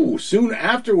 Soon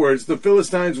afterwards, the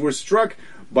Philistines were struck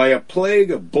by a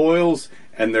plague of boils,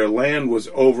 and their land was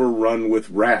overrun with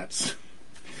rats.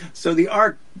 So the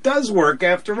ark does work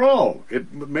after all. It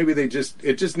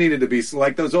just needed to be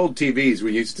like those old TVs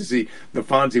we used to see. The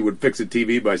Fonzie would fix a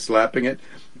TV by slapping it.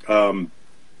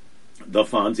 The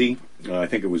Fonzie, I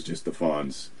think it was just the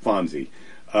Fonzie.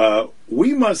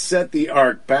 We must set the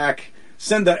ark back.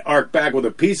 Send the ark back with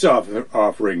a peace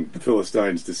offering, the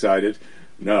Philistines decided.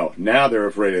 No, now they're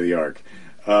afraid of the ark.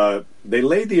 They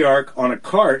laid the ark on a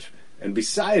cart, and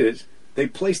beside it, they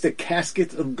placed a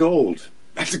casket of gold.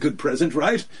 That's a good present,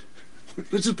 right?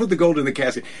 Let's just put the gold in the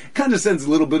casket. Kind of sends a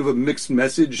little bit of a mixed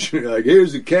message. Like,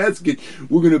 here's a casket,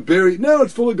 we're going to bury it. No,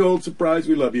 it's full of gold. Surprise,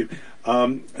 we love you.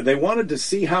 They wanted to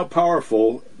see how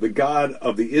powerful the God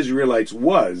of the Israelites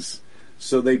was,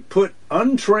 so they put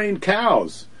untrained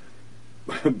cows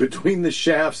between the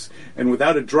shafts, and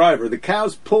without a driver, the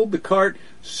cows pulled the cart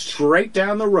straight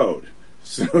down the road.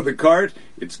 So the cart,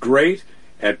 it's great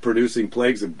at producing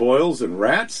plagues of boils and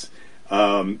rats.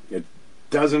 It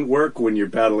doesn't work when you're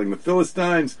battling the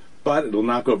Philistines, but it'll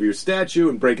knock over your statue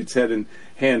and break its head and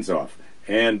hands off.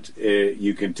 And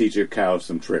you can teach a cow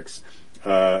some tricks.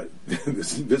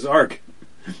 This ark,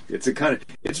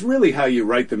 it's really how you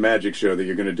write the magic show that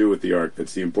you're going to do with the ark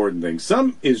that's the important thing.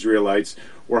 Some Israelites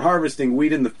were harvesting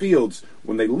wheat in the fields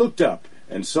when they looked up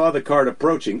and saw the cart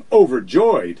approaching.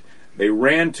 Overjoyed, they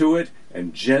ran to it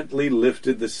and gently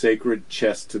lifted the sacred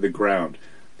chest to the ground.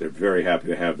 They're very happy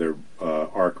to have their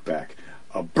ark back.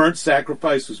 A burnt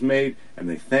sacrifice was made, and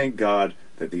they thanked God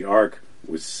that the ark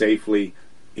was safely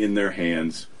in their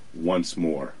hands once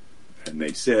more. And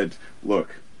they said,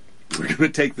 look, we're going to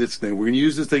take this thing, we're going to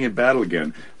use this thing in battle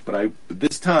again, but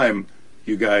this time,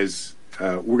 you guys,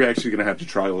 we're actually going to have to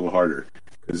try a little harder,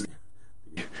 because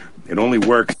it only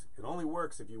works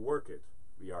if you work it,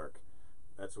 the ark.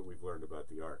 That's what we've learned about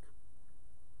the ark.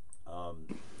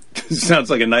 Sounds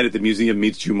like a night at the museum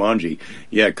meets Jumanji.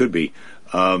 Yeah, it could be.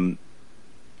 Where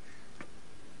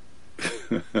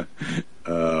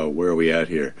are we at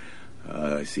here?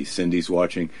 I see Cindy's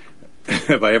watching.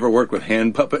 Have I ever worked with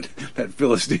hand puppet? That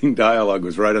Philistine dialogue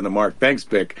was right on the mark. Thanks,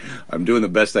 Pick. I'm doing the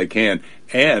best I can.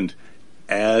 And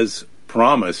as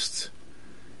promised,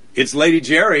 it's Lady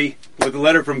Jerry with a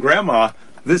letter from Grandma.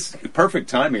 This perfect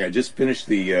timing. I just finished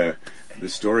the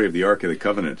story of the Ark of the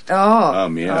Covenant. Yeah.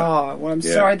 Oh, well, I'm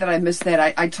sorry that I missed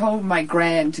that. I told my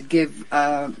gran to give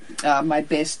my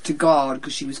best to God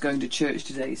because she was going to church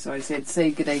today. So I said, say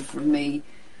good day from me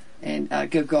and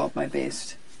give God my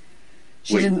best.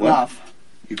 She didn't laugh.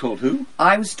 You called who?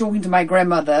 I was talking to my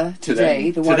grandmother today,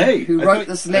 the one who wrote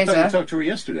this letter. I thought you talked to her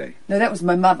yesterday. No, that was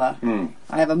my mother.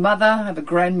 I have a mother, I have a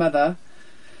grandmother.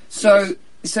 So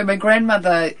my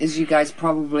grandmother, as you guys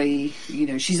probably,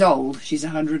 she's old. She's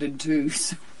 102.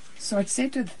 So I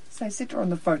said to her on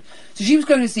the phone. So she was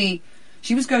going to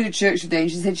church today,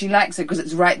 and she said she likes it because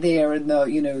it's right there in the,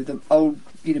 the old,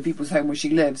 people's home where she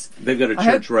lives. They've got a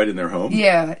church right in their home.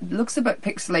 Yeah, it looks a bit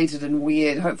pixelated and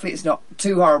weird. Hopefully it's not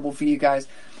too horrible for you guys.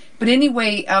 But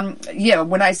anyway,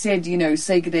 when I said,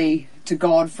 say good day to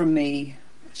God from me,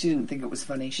 she didn't think it was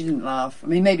funny. She didn't laugh. I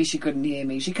mean, maybe she couldn't hear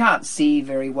me. She can't see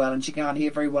very well, and she can't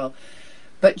hear very well.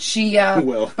 But she,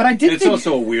 but I did. It's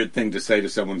also a weird thing to say to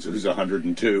someone who's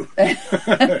 102.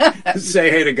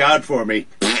 Say hey to God for me.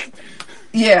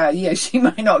 Yeah, she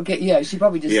might not get. Yeah, she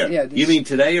probably just. Yeah. You mean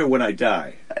today or when I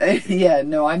die?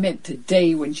 No, I meant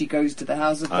today when she goes to the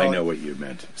house of God. I know what you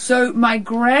meant. So my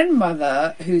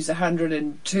grandmother, who's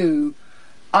 102,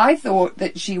 I thought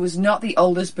that she was not the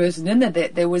oldest person in there.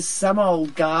 That there was some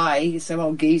old guy, some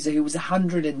old geezer who was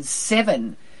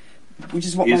 107, which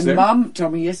is what my mum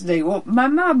told me yesterday. Well, my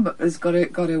mum has got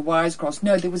her wires crossed.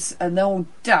 No, there was an old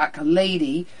duck, a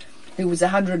lady, who was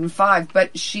 105,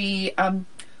 but she.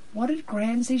 What did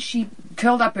Gran say? She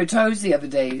curled up her toes the other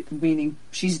day, meaning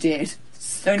she's dead.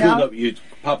 So now you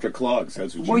popped her clogs.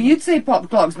 That's what. Well, you'd say popped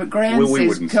clogs, but Gran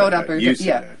says curled up her toes.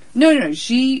 Yeah. No.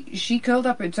 She curled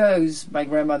up her toes. My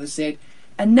grandmother said,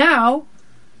 and now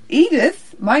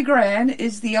Edith, my gran,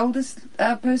 is the oldest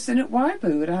person at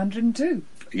Waipu at 102.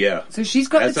 Yeah. So she's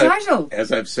got the title.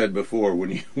 As I've said before,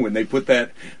 when they put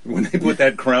that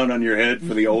crown on your head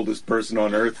for the oldest person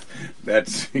on earth,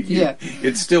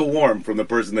 it's still warm from the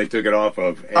person they took it off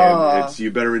of, and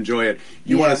you better enjoy it.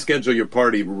 You want to schedule your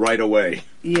party right away.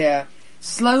 Yeah.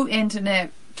 Slow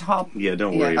internet top. Yeah,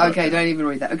 don't worry about okay, that. don't even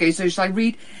read that. Okay, so shall I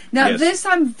read? Now, Yes. this,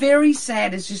 I'm very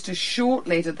sad, is just a short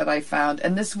letter that I found,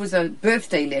 and this was a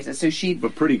birthday letter, so she...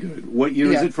 But pretty good. What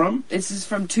year is it from? This is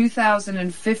from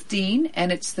 2015,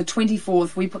 and it's the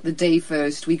 24th. We put the day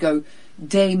first. We go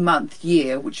day, month,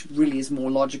 year, which really is more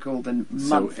logical than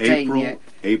month, day, year.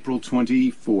 April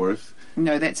 24th.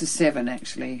 No, that's a 7,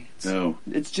 actually.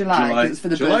 It's July, 'cause it's for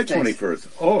the July birthdays. 21st.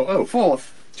 Oh.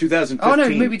 4th. 2015. Oh, no,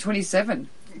 maybe 27.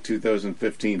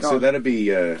 2015. God. So that'd be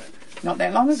Not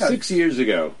that long ago. 6 years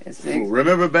ago. Yes,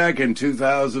 Remember back in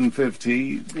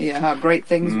 2015? Yeah, how great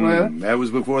things were. That was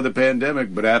before the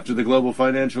pandemic, but after the global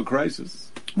financial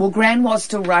crisis. Well, Gran was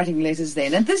still writing letters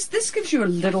then, and this gives you a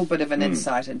little bit of an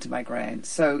insight into my Gran.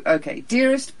 So, okay,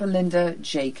 dearest Belinda,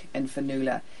 Jake, and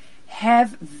Fanula,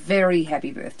 have very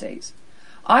happy birthdays.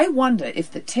 I wonder if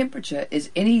the temperature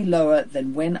is any lower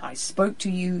than when I spoke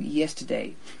to you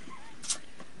yesterday.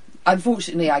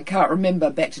 Unfortunately, I can't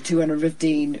remember back to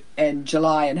 215 in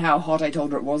July and how hot I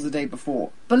told her it was the day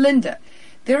before. Belinda,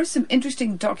 there are some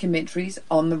interesting documentaries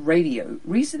on the radio.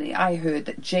 Recently I heard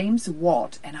that James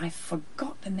Watt, and I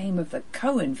forgot the name of the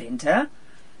co-inventor,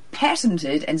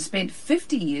 patented and spent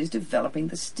 50 years developing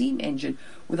the steam engine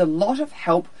with a lot of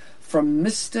help from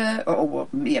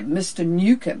Mr.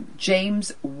 Newcomb.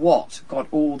 James Watt got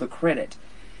all the credit.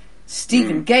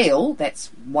 Stephen Gale,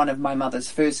 that's one of my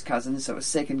mother's first cousins, so a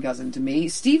second cousin to me.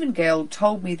 Stephen Gale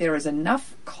told me there is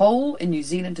enough coal in New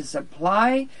Zealand to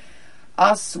supply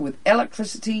us with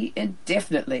electricity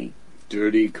indefinitely.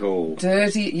 Dirty coal.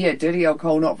 Dirty old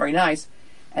coal, not very nice.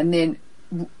 And then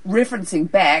referencing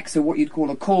back, so what you'd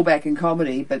call a callback in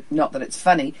comedy, but not that it's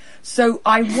funny. So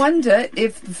I wonder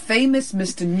if the famous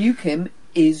Mr. Newcomb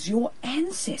is your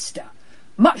ancestor.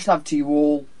 Much love to you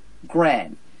all,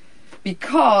 Gran.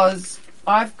 Because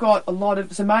I've got a lot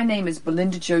of... So my name is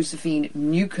Belinda Josephine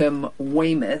Newcomb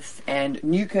Weymouth, and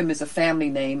Newcomb is a family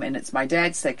name, and it's my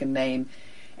dad's second name.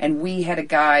 And we had a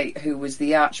guy who was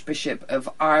the Archbishop of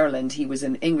Ireland. He was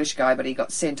an English guy, but he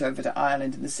got sent over to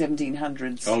Ireland in the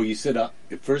 1700s. Oh, you said... at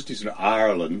first you said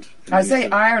Ireland. I say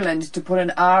Ireland to put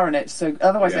an R in it, so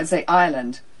otherwise I'd say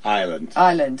Ireland.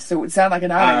 Ireland, so it would sound like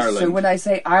an Irish. Ireland. So when I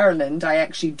say Ireland, I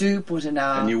actually do put an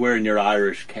R. And you're wearing your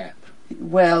Irish cap.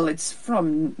 Well, it's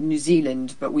from New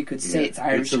Zealand, but we could say it's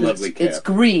Irish. It's a lovely cap. It's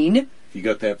green. You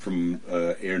got that from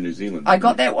Air New Zealand. I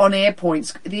got that on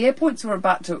AirPoints. The AirPoints were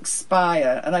about to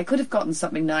expire, and I could have gotten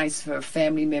something nice for a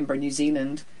family member in New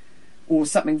Zealand or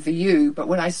something for you, but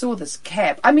when I saw this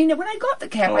cap... I mean, when I got the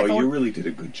cap, I thought... you really did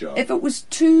a good job. If it was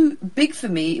too big for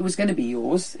me, it was going to be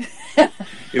yours. It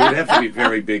would have to be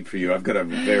very big for you. I've got a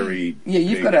very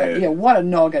you've big got head. What a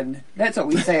noggin. That's what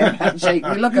we say about Jake.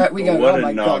 We look at we go, what oh a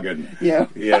my noggin. God. Yeah.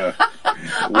 Yeah.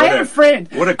 I had a friend.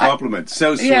 What a compliment.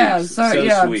 So sweet. Yeah, so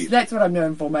sweet. That's what I'm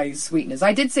known for, my sweetness.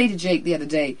 I did say to Jake the other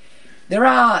day, there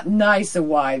are nicer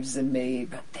wives than me,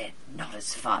 but they're not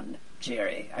as fun,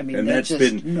 Jerry. I mean, And they're that's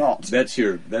just not.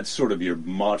 That's sort of your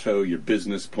motto, your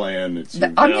business plan. It's your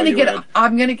I'm going to value get. add,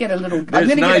 I'm going to get a little. I'm There's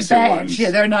going to get a nicer badge. ones.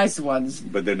 Yeah, there are nicer ones.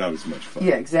 but they're not as much fun.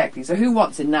 Yeah, exactly. So who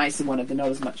wants a nicer one if they're not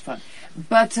as much fun?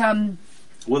 But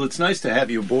Well, it's nice to have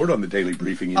you aboard on the daily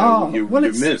briefing. You know, you're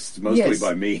missed mostly yes.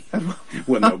 by me.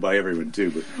 Well, no, by everyone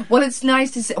too. But well, it's nice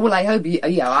to say. Well, I hope you.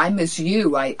 Yeah, I miss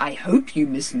you. I hope you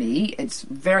miss me. It's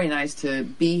very nice to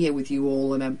be here with you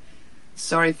all, and I'm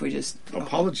sorry if we just.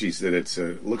 apologies that it's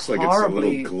looks like it's a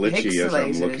little glitchy as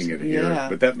I'm pixelated. looking at here, Yeah.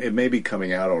 but that it may be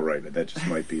coming out all right. That just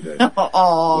might be the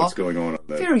what's going on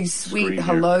the Very sweet screen here.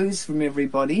 hellos from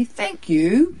everybody. Thank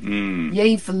you.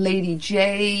 Yay for Lady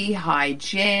J. Hi,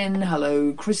 Jen.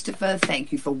 Hello, Christopher.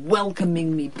 Thank you for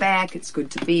welcoming me back. It's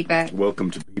good to be back. Welcome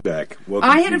to be back. Welcome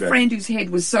I to had be a back. friend whose head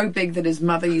was so big that his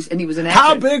mother used, and he was an actor.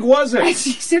 How big was And it?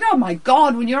 she said, "Oh my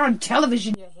God, when you're on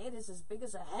television, your head is as big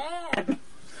as a ham."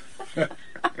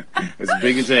 As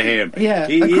big as a ham. Yeah,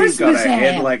 He's a got Christmas a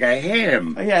head ham. like a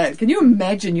ham. Yeah, can you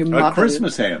imagine your mother? A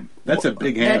Christmas ham. That's a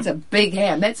big ham. That's a big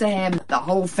ham. That's a ham that the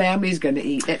whole family's going to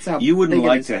eat. That's how You wouldn't big it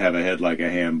like is. to have a head like a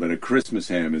ham, but a Christmas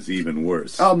ham is even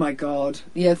worse. Oh my God!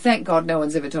 Yeah, thank God no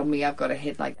one's ever told me I've got a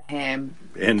head like a ham.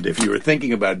 And if you were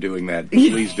thinking about doing that,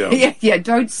 please don't. Yeah.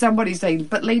 Don't somebody say,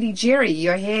 "But Lady Jerry,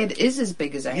 your head is as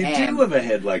big as a You ham." do have a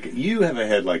head like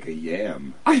a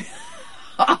yam.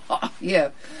 Yeah.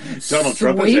 Donald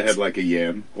Trump has a Sweet. head like a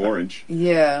yam, orange.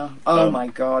 Yeah. Oh my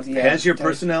God. Yeah. Has your Don't-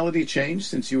 personality changed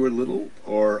since you were little,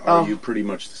 or are you pretty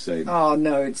much the same? Oh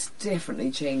no, it's definitely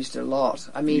changed a lot.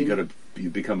 I mean, You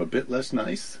become a bit less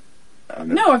nice,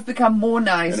 no, I've become more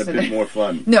nice and a bit more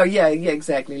fun. No, yeah,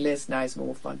 exactly. Less nice,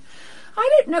 more fun. I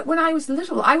don't know. When I was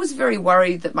little, I was very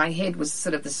worried that my head was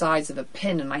sort of the size of a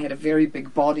pin and I had a very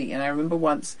big body. And I remember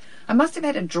once, I must have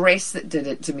had a dress that did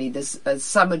it to me, a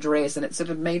summer dress, and it sort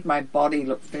of made my body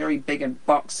look very big and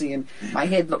boxy and my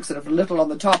head looked sort of little on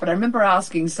the top. And I remember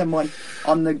asking someone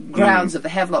on the grounds of the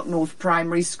Havelock North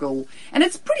Primary School, and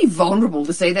it's pretty vulnerable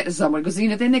to say that to someone because,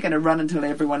 then they're going to run and tell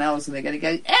everyone else and they're going to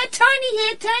go, tiny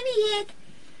head, tiny head.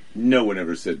 No one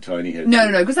ever said tiny head.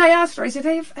 No, because I asked her, I said,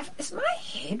 hey, is my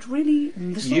head really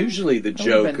little? Usually the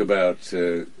joke about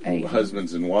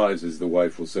husbands and wives is the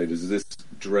wife will say, does this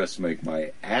dress make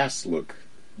my ass look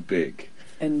big?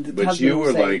 And but you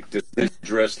were like, does this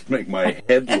dress make my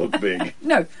head look big?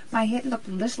 No, my head looked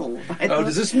little.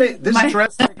 Does this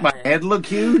dress make my head look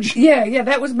huge? Yeah,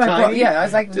 that was my problem. Yeah, I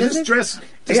was like, does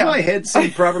my head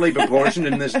seem properly proportioned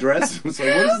in this dress? It's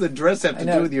like, what does the dress have to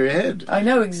do with your head? I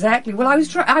know, exactly. Well,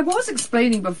 I was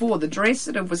explaining before, the dress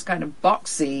sort of was kind of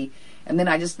boxy, and then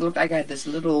I just looked like I had this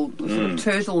little sort of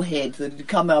turtle head that had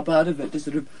come up out of it to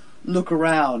sort of look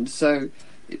around. So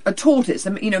a tortoise,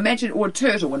 imagine, or a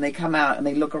turtle when they come out and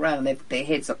they look around and their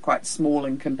heads are quite small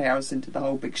in comparison to the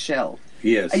whole big shell.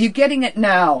 Yes. Are you getting it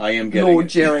now? I am getting Lord it.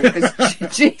 Jerry, because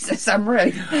Jesus, I'm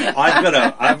really...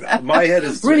 my head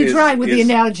is... Really trying with the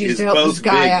analogies to help this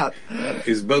guy out.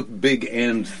 Is both big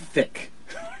and thick.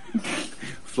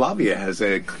 Flavia has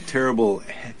a terrible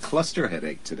cluster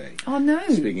headache today. Oh, no.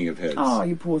 Speaking of heads. Oh,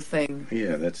 you poor thing.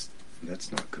 Yeah, that's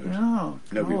not good. Oh,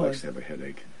 Nobody God. likes to have a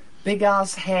headache.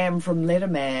 Big-ass ham from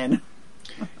Letterman.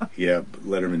 Yeah,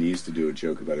 Letterman used to do a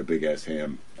joke about a big-ass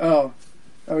ham. Oh,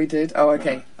 he did? Oh,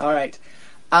 okay. All right.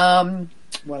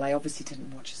 Well, I obviously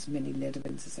didn't watch as many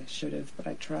Lettermans as I should have, but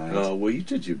I tried. Oh, well, you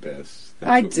did your best.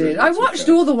 I did. I watched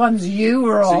all the ones you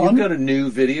were on. So you've got a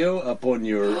new video up on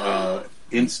your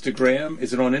Instagram.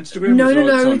 Is it on Instagram? No.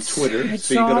 It's on Twitter. It's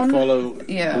so you've got to follow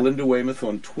yeah. Belinda Weymouth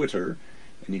on Twitter,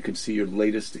 and you can see your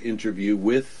latest interview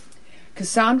with...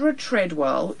 Cassandra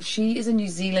Treadwell. She is a New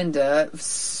Zealander,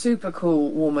 super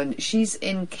cool woman. She's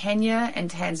in Kenya and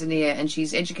Tanzania, and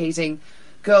she's educating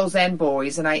girls and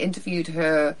boys. And I interviewed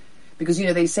her because,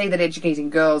 they say that educating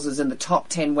girls is in the top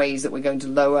 10 ways that we're going to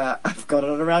lower, I've got it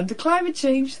around to climate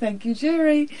change, thank you,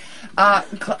 Jerry, our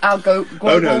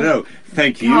global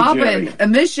thank you, carbon Jerry.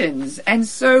 emissions. And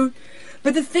so...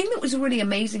 But the thing that was really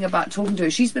amazing about talking to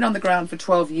her, she's been on the ground for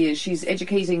 12 years. She's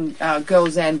educating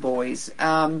girls and boys.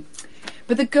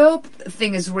 But the girl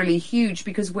thing is really huge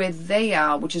because where they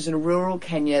are, which is in rural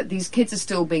Kenya, these kids are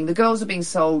still the girls are being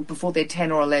sold before they're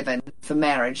 10 or 11 for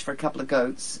marriage for a couple of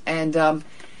goats.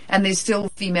 And there's still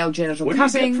female genital cutting.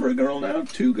 What do you get for a girl now?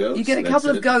 2 goats? You get a couple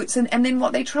of goats. And then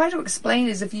what they try to explain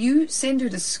is if you send her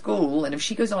to school and if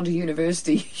she goes on to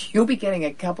university, you'll be getting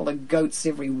a couple of goats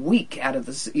every week out of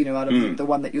this, out of the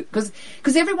one that you... Because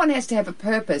everyone has to have a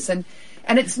purpose. And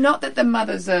it's not that the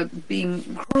mothers are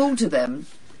being cruel to them.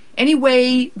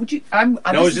 Anyway, would you... I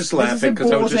was just laughing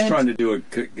because I was just trying to do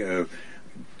a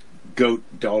goat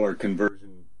dollar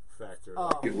conversion factor.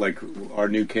 Like our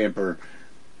new camper...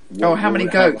 how many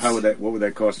goats? What would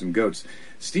that cost in goats?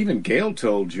 Stephen Gale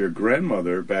told your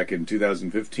grandmother back in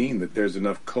 2015 that there's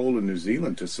enough coal in New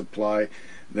Zealand to supply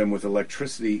them with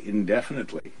electricity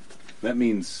indefinitely. That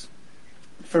means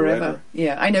forever.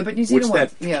 Yeah, I know, but New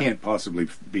Zealand... can't possibly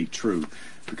be true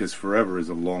because forever is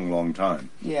a long, long time.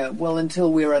 Yeah, well,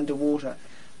 until we're underwater.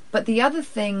 But the other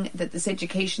thing that this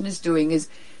education is doing is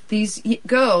these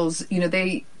girls,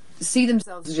 they... see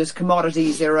themselves as just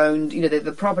commodities, their own, they're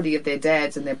the property of their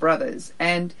dads and their brothers.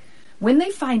 And when they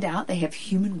find out they have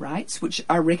human rights, which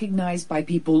are recognized by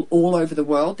people all over the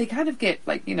world, they kind of get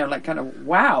kind of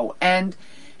wow. And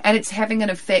it's having an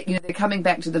effect, they're coming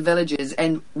back to the villages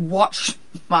and watch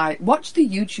the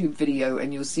YouTube video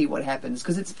and you'll see what happens.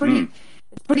 Because it's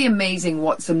pretty amazing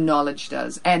what some knowledge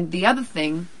does. And the other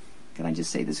thing, can I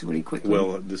just say this really quickly?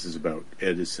 Well, this is about,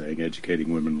 Ed is saying,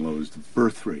 educating women lowers the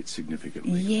birth rate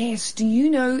significantly. Yes. Do you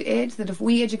know, Ed, that if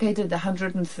we educated the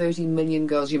 130 million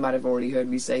girls, you might have already heard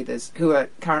me say this, who are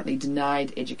currently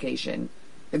denied education,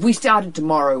 if we started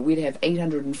tomorrow, we'd have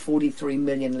 843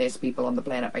 million less people on the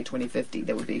planet by 2050.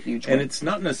 That would be a huge one. And it's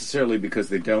not necessarily because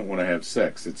they don't want to have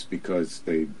sex. It's because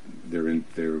they're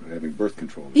having birth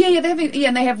control. Yeah,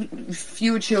 and they have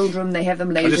fewer children. They have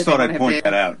them later. I just thought I'd point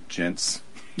that out, gents.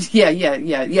 Yeah.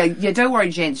 Don't worry,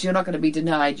 gents. You're not going to be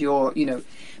denied your,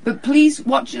 But please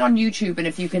watch it on YouTube, and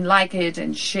if you can like it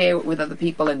and share it with other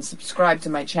people and subscribe to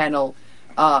my channel,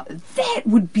 that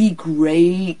would be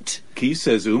great. Keys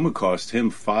says Uma cost him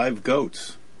 5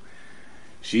 goats.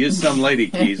 She is some lady,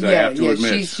 Keys, I have to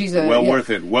admit. She's worth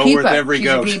it. Well keeper. Worth every she's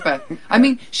goat. A keeper. I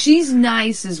mean, she's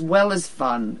nice as well as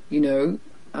fun,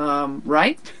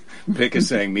 right? Pick is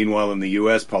saying, meanwhile in the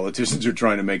U.S., politicians are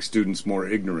trying to make students more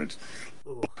ignorant.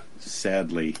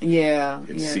 Sadly,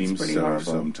 it seems it's pretty so horrible.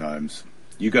 sometimes.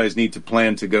 You guys need to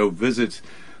plan to go visit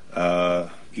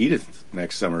Edith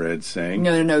next summer, Ed's saying.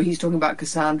 No. He's talking about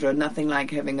Cassandra. Nothing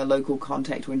like having a local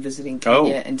contact when visiting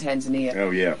Kenya and Tanzania.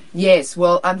 Oh, yeah. Yes,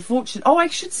 well, unfortunately... Oh, I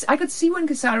could see when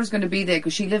Cassandra's going to be there,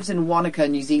 because she lives in Wanaka,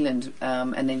 New Zealand,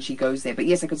 and then she goes there. But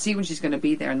yes, I could see when she's going to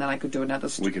be there, and then I could do another...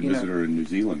 We could visit her in New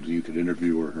Zealand. You could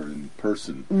interview her in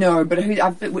person. No, but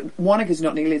Wanaka's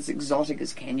not nearly as exotic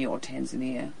as Kenya or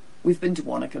Tanzania. We've been to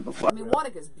Wanaka before. I mean,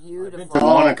 Wanaka's beautiful. To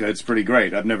Wanaka, it's pretty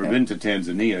great. I've never been to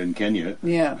Tanzania and Kenya.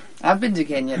 Yeah, I've been to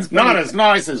Kenya. It's Not as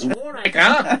nice as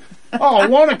Wanaka. Oh,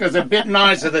 Wanaka's a bit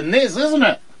nicer than this, isn't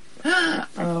it?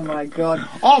 Oh my God!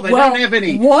 Oh, they don't have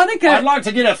any. Wanaka. I'd like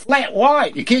to get a flat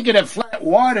white. You can't get a flat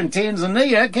white in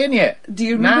Tanzania, can you? Do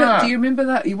you remember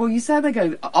that? Well, you sound like a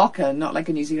Ocker, not like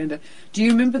a New Zealander. Do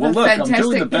you remember the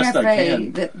fantastic cafe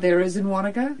that there is in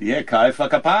Wanaka? Yeah, Kai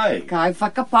Whakapai. Kai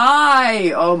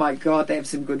Whakapai. Oh my God, they have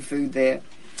some good food there.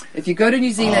 If you go to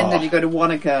New Zealand and you go to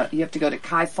Wanaka, you have to go to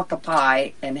Kai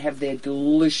Whakapai and have their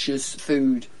delicious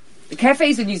food. The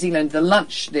cafes in New Zealand, the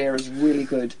lunch there is really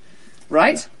good.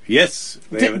 Right? Yes.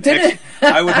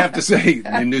 I would have to say,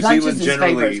 in New Zealand,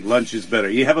 generally, lunch is better.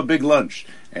 You have a big lunch,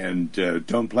 and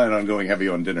don't plan on going heavy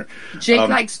on dinner. Jake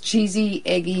likes cheesy,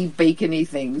 eggy, bacony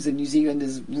things, and New Zealand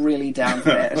is really down for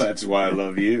that. That's why I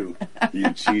love you.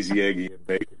 You cheesy, eggy, and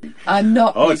bacon. I'm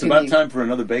not Oh, it's about time for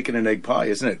another bacon and egg pie,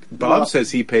 isn't it? Bob Well,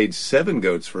 says he paid 7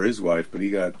 goats for his wife, but he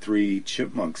got 3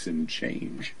 chipmunks in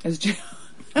change.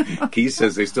 Keith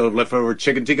says they still have leftover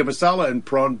chicken tikka masala and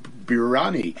prawn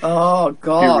biryani. Oh,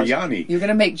 God. Biryani. You're going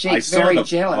to make Jake very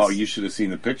jealous. Oh, you should have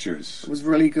seen the pictures. It was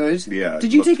really good. Yeah.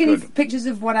 Did you take any good. pictures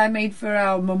of what I made for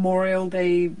our Memorial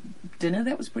Day dinner?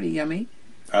 That was pretty yummy.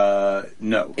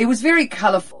 No. It was very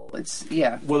colourful.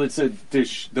 Well, it's a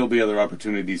dish. There'll be other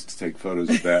opportunities to take photos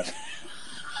of that.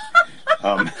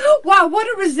 Wow, what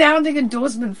a resounding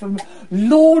endorsement from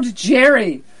Lord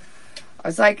Jerry. I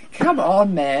was like, come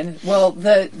on, man. Well,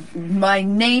 my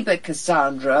neighbour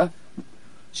Cassandra,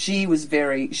 she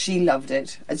loved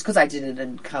it. It's because I did it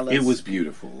in colours. It was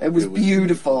beautiful. It was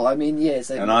beautiful. I mean,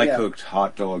 yes. And I cooked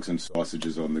hot dogs and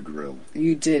sausages on the grill.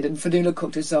 You did. And Fanula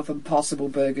cooked herself Impossible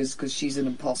burgers because she's an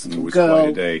impossible It was girl. quite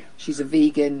a day. She's a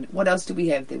vegan. What else do we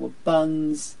have? There were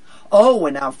buns. Oh,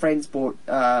 and our friends bought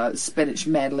spinach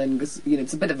madeleine because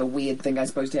it's a bit of a weird thing, I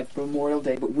suppose, to have for Memorial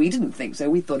Day, but we didn't think so.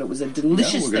 We thought it was a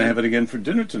delicious thing. We're going to have it again for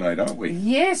dinner tonight, aren't we?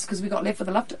 Yes, because we got left for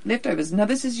the leftovers. Now,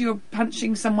 this is you're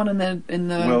punching someone in the.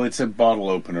 Well, it's a bottle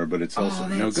opener, but it's also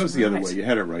it goes the other right. way. You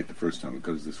had it right the first time. It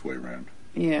goes this way around.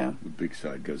 Yeah. The big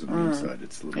side goes on the inside.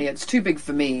 It's a little It's too big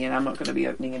for me, and I'm not going to be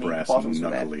opening any brass bottles and for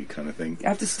that. knuckly kind of thing. You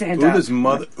have to stand up.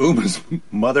 Uma's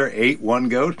mother ate 1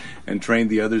 goat and trained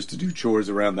the others to do chores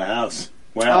around the house.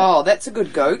 Wow. Oh, that's a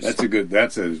good goat.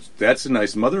 That's a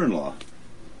nice mother-in-law.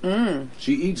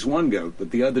 She eats 1 goat,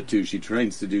 but the other 2 she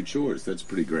trains to do chores. That's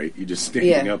pretty great. You just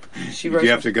standing up. Do you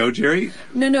have to go, Jerry?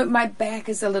 No, my back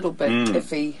is a little bit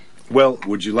iffy. Well,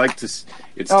 would you like to...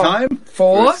 It's time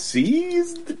for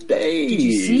Seize the Day. Did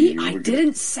you see? I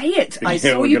didn't say it. I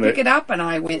saw you pick it up and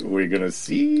I went... We're going to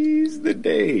seize the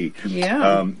day.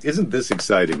 Yeah. Isn't this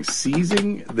exciting?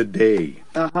 Seizing the day.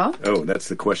 Uh-huh. Oh, that's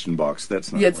the question box.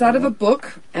 That's not... Yeah, it's out of a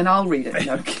book and I'll read it.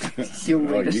 No, you'll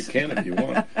read it. You can if you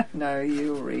want. No,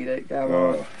 you'll read it.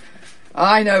 Go on.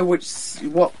 I know what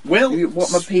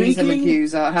my P's and my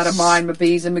Q's are, how to mind my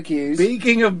P's and my Q's.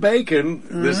 Speaking of bacon,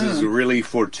 this is really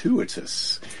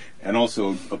fortuitous. And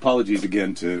also, apologies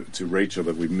again to Rachel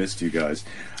that we missed you guys.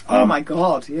 Oh my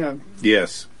God, yeah.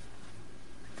 Yes.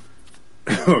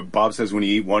 Bob says when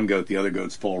you eat 1 goat, the other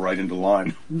goats fall right into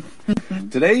line.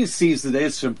 Today's Seize the Day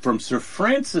is from Sir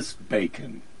Francis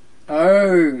Bacon.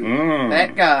 Oh,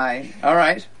 that guy. All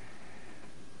right.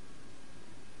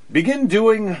 Begin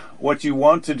doing what you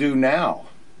want to do now.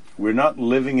 We're not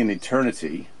living in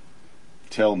eternity.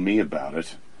 Tell me about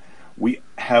it. We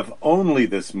have only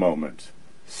this moment,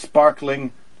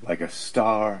 sparkling like a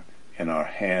star in our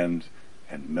hand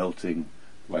and melting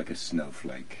like a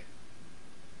snowflake.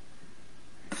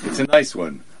 It's a nice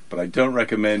one, but I don't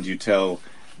recommend you tell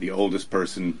the oldest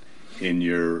person in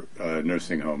your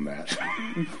nursing home that.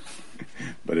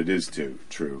 But it is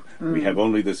true. We have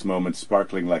only this moment,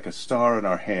 sparkling like a star in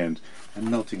our hand and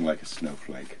melting like a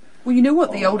snowflake. Well, you know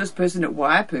what the oldest person at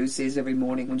Waipu says every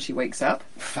morning when she wakes up?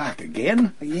 Fuck,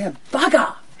 again? Yeah,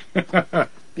 bugger!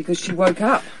 Because she woke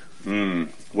up.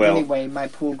 Well, anyway, my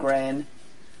poor Gran.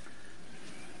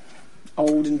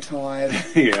 Old and tired.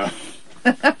 Yeah.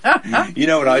 You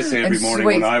know what I say every morning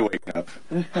sweet. when I wake up?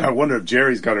 I wonder if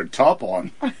Jerry's got her top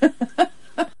on.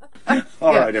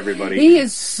 All right, everybody. He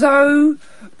is so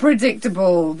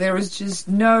predictable. There is just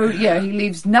no... Yeah, he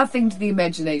leaves nothing to the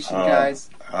imagination, guys.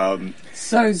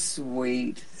 So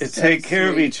sweet. Take care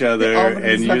of each other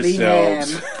and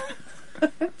yourselves.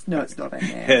 No, it's not a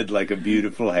ham. Head like a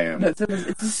beautiful ham. No, it's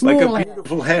a small like a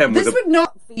beautiful ham. This would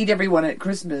not feed everyone at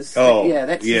Christmas. Oh, yeah,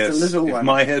 that's yes. just a little if one.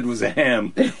 my head was a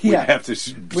ham, we'd have to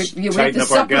tighten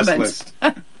up our guest list.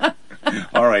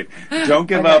 All right. Don't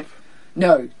give up.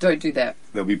 No, don't do that.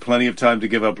 There'll be plenty of time to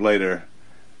give up later.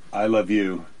 I love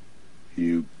you,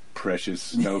 you precious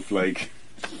snowflake.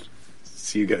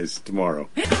 See you guys tomorrow.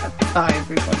 Bye,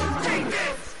 everybody.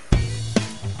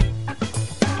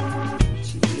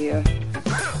 Yeah.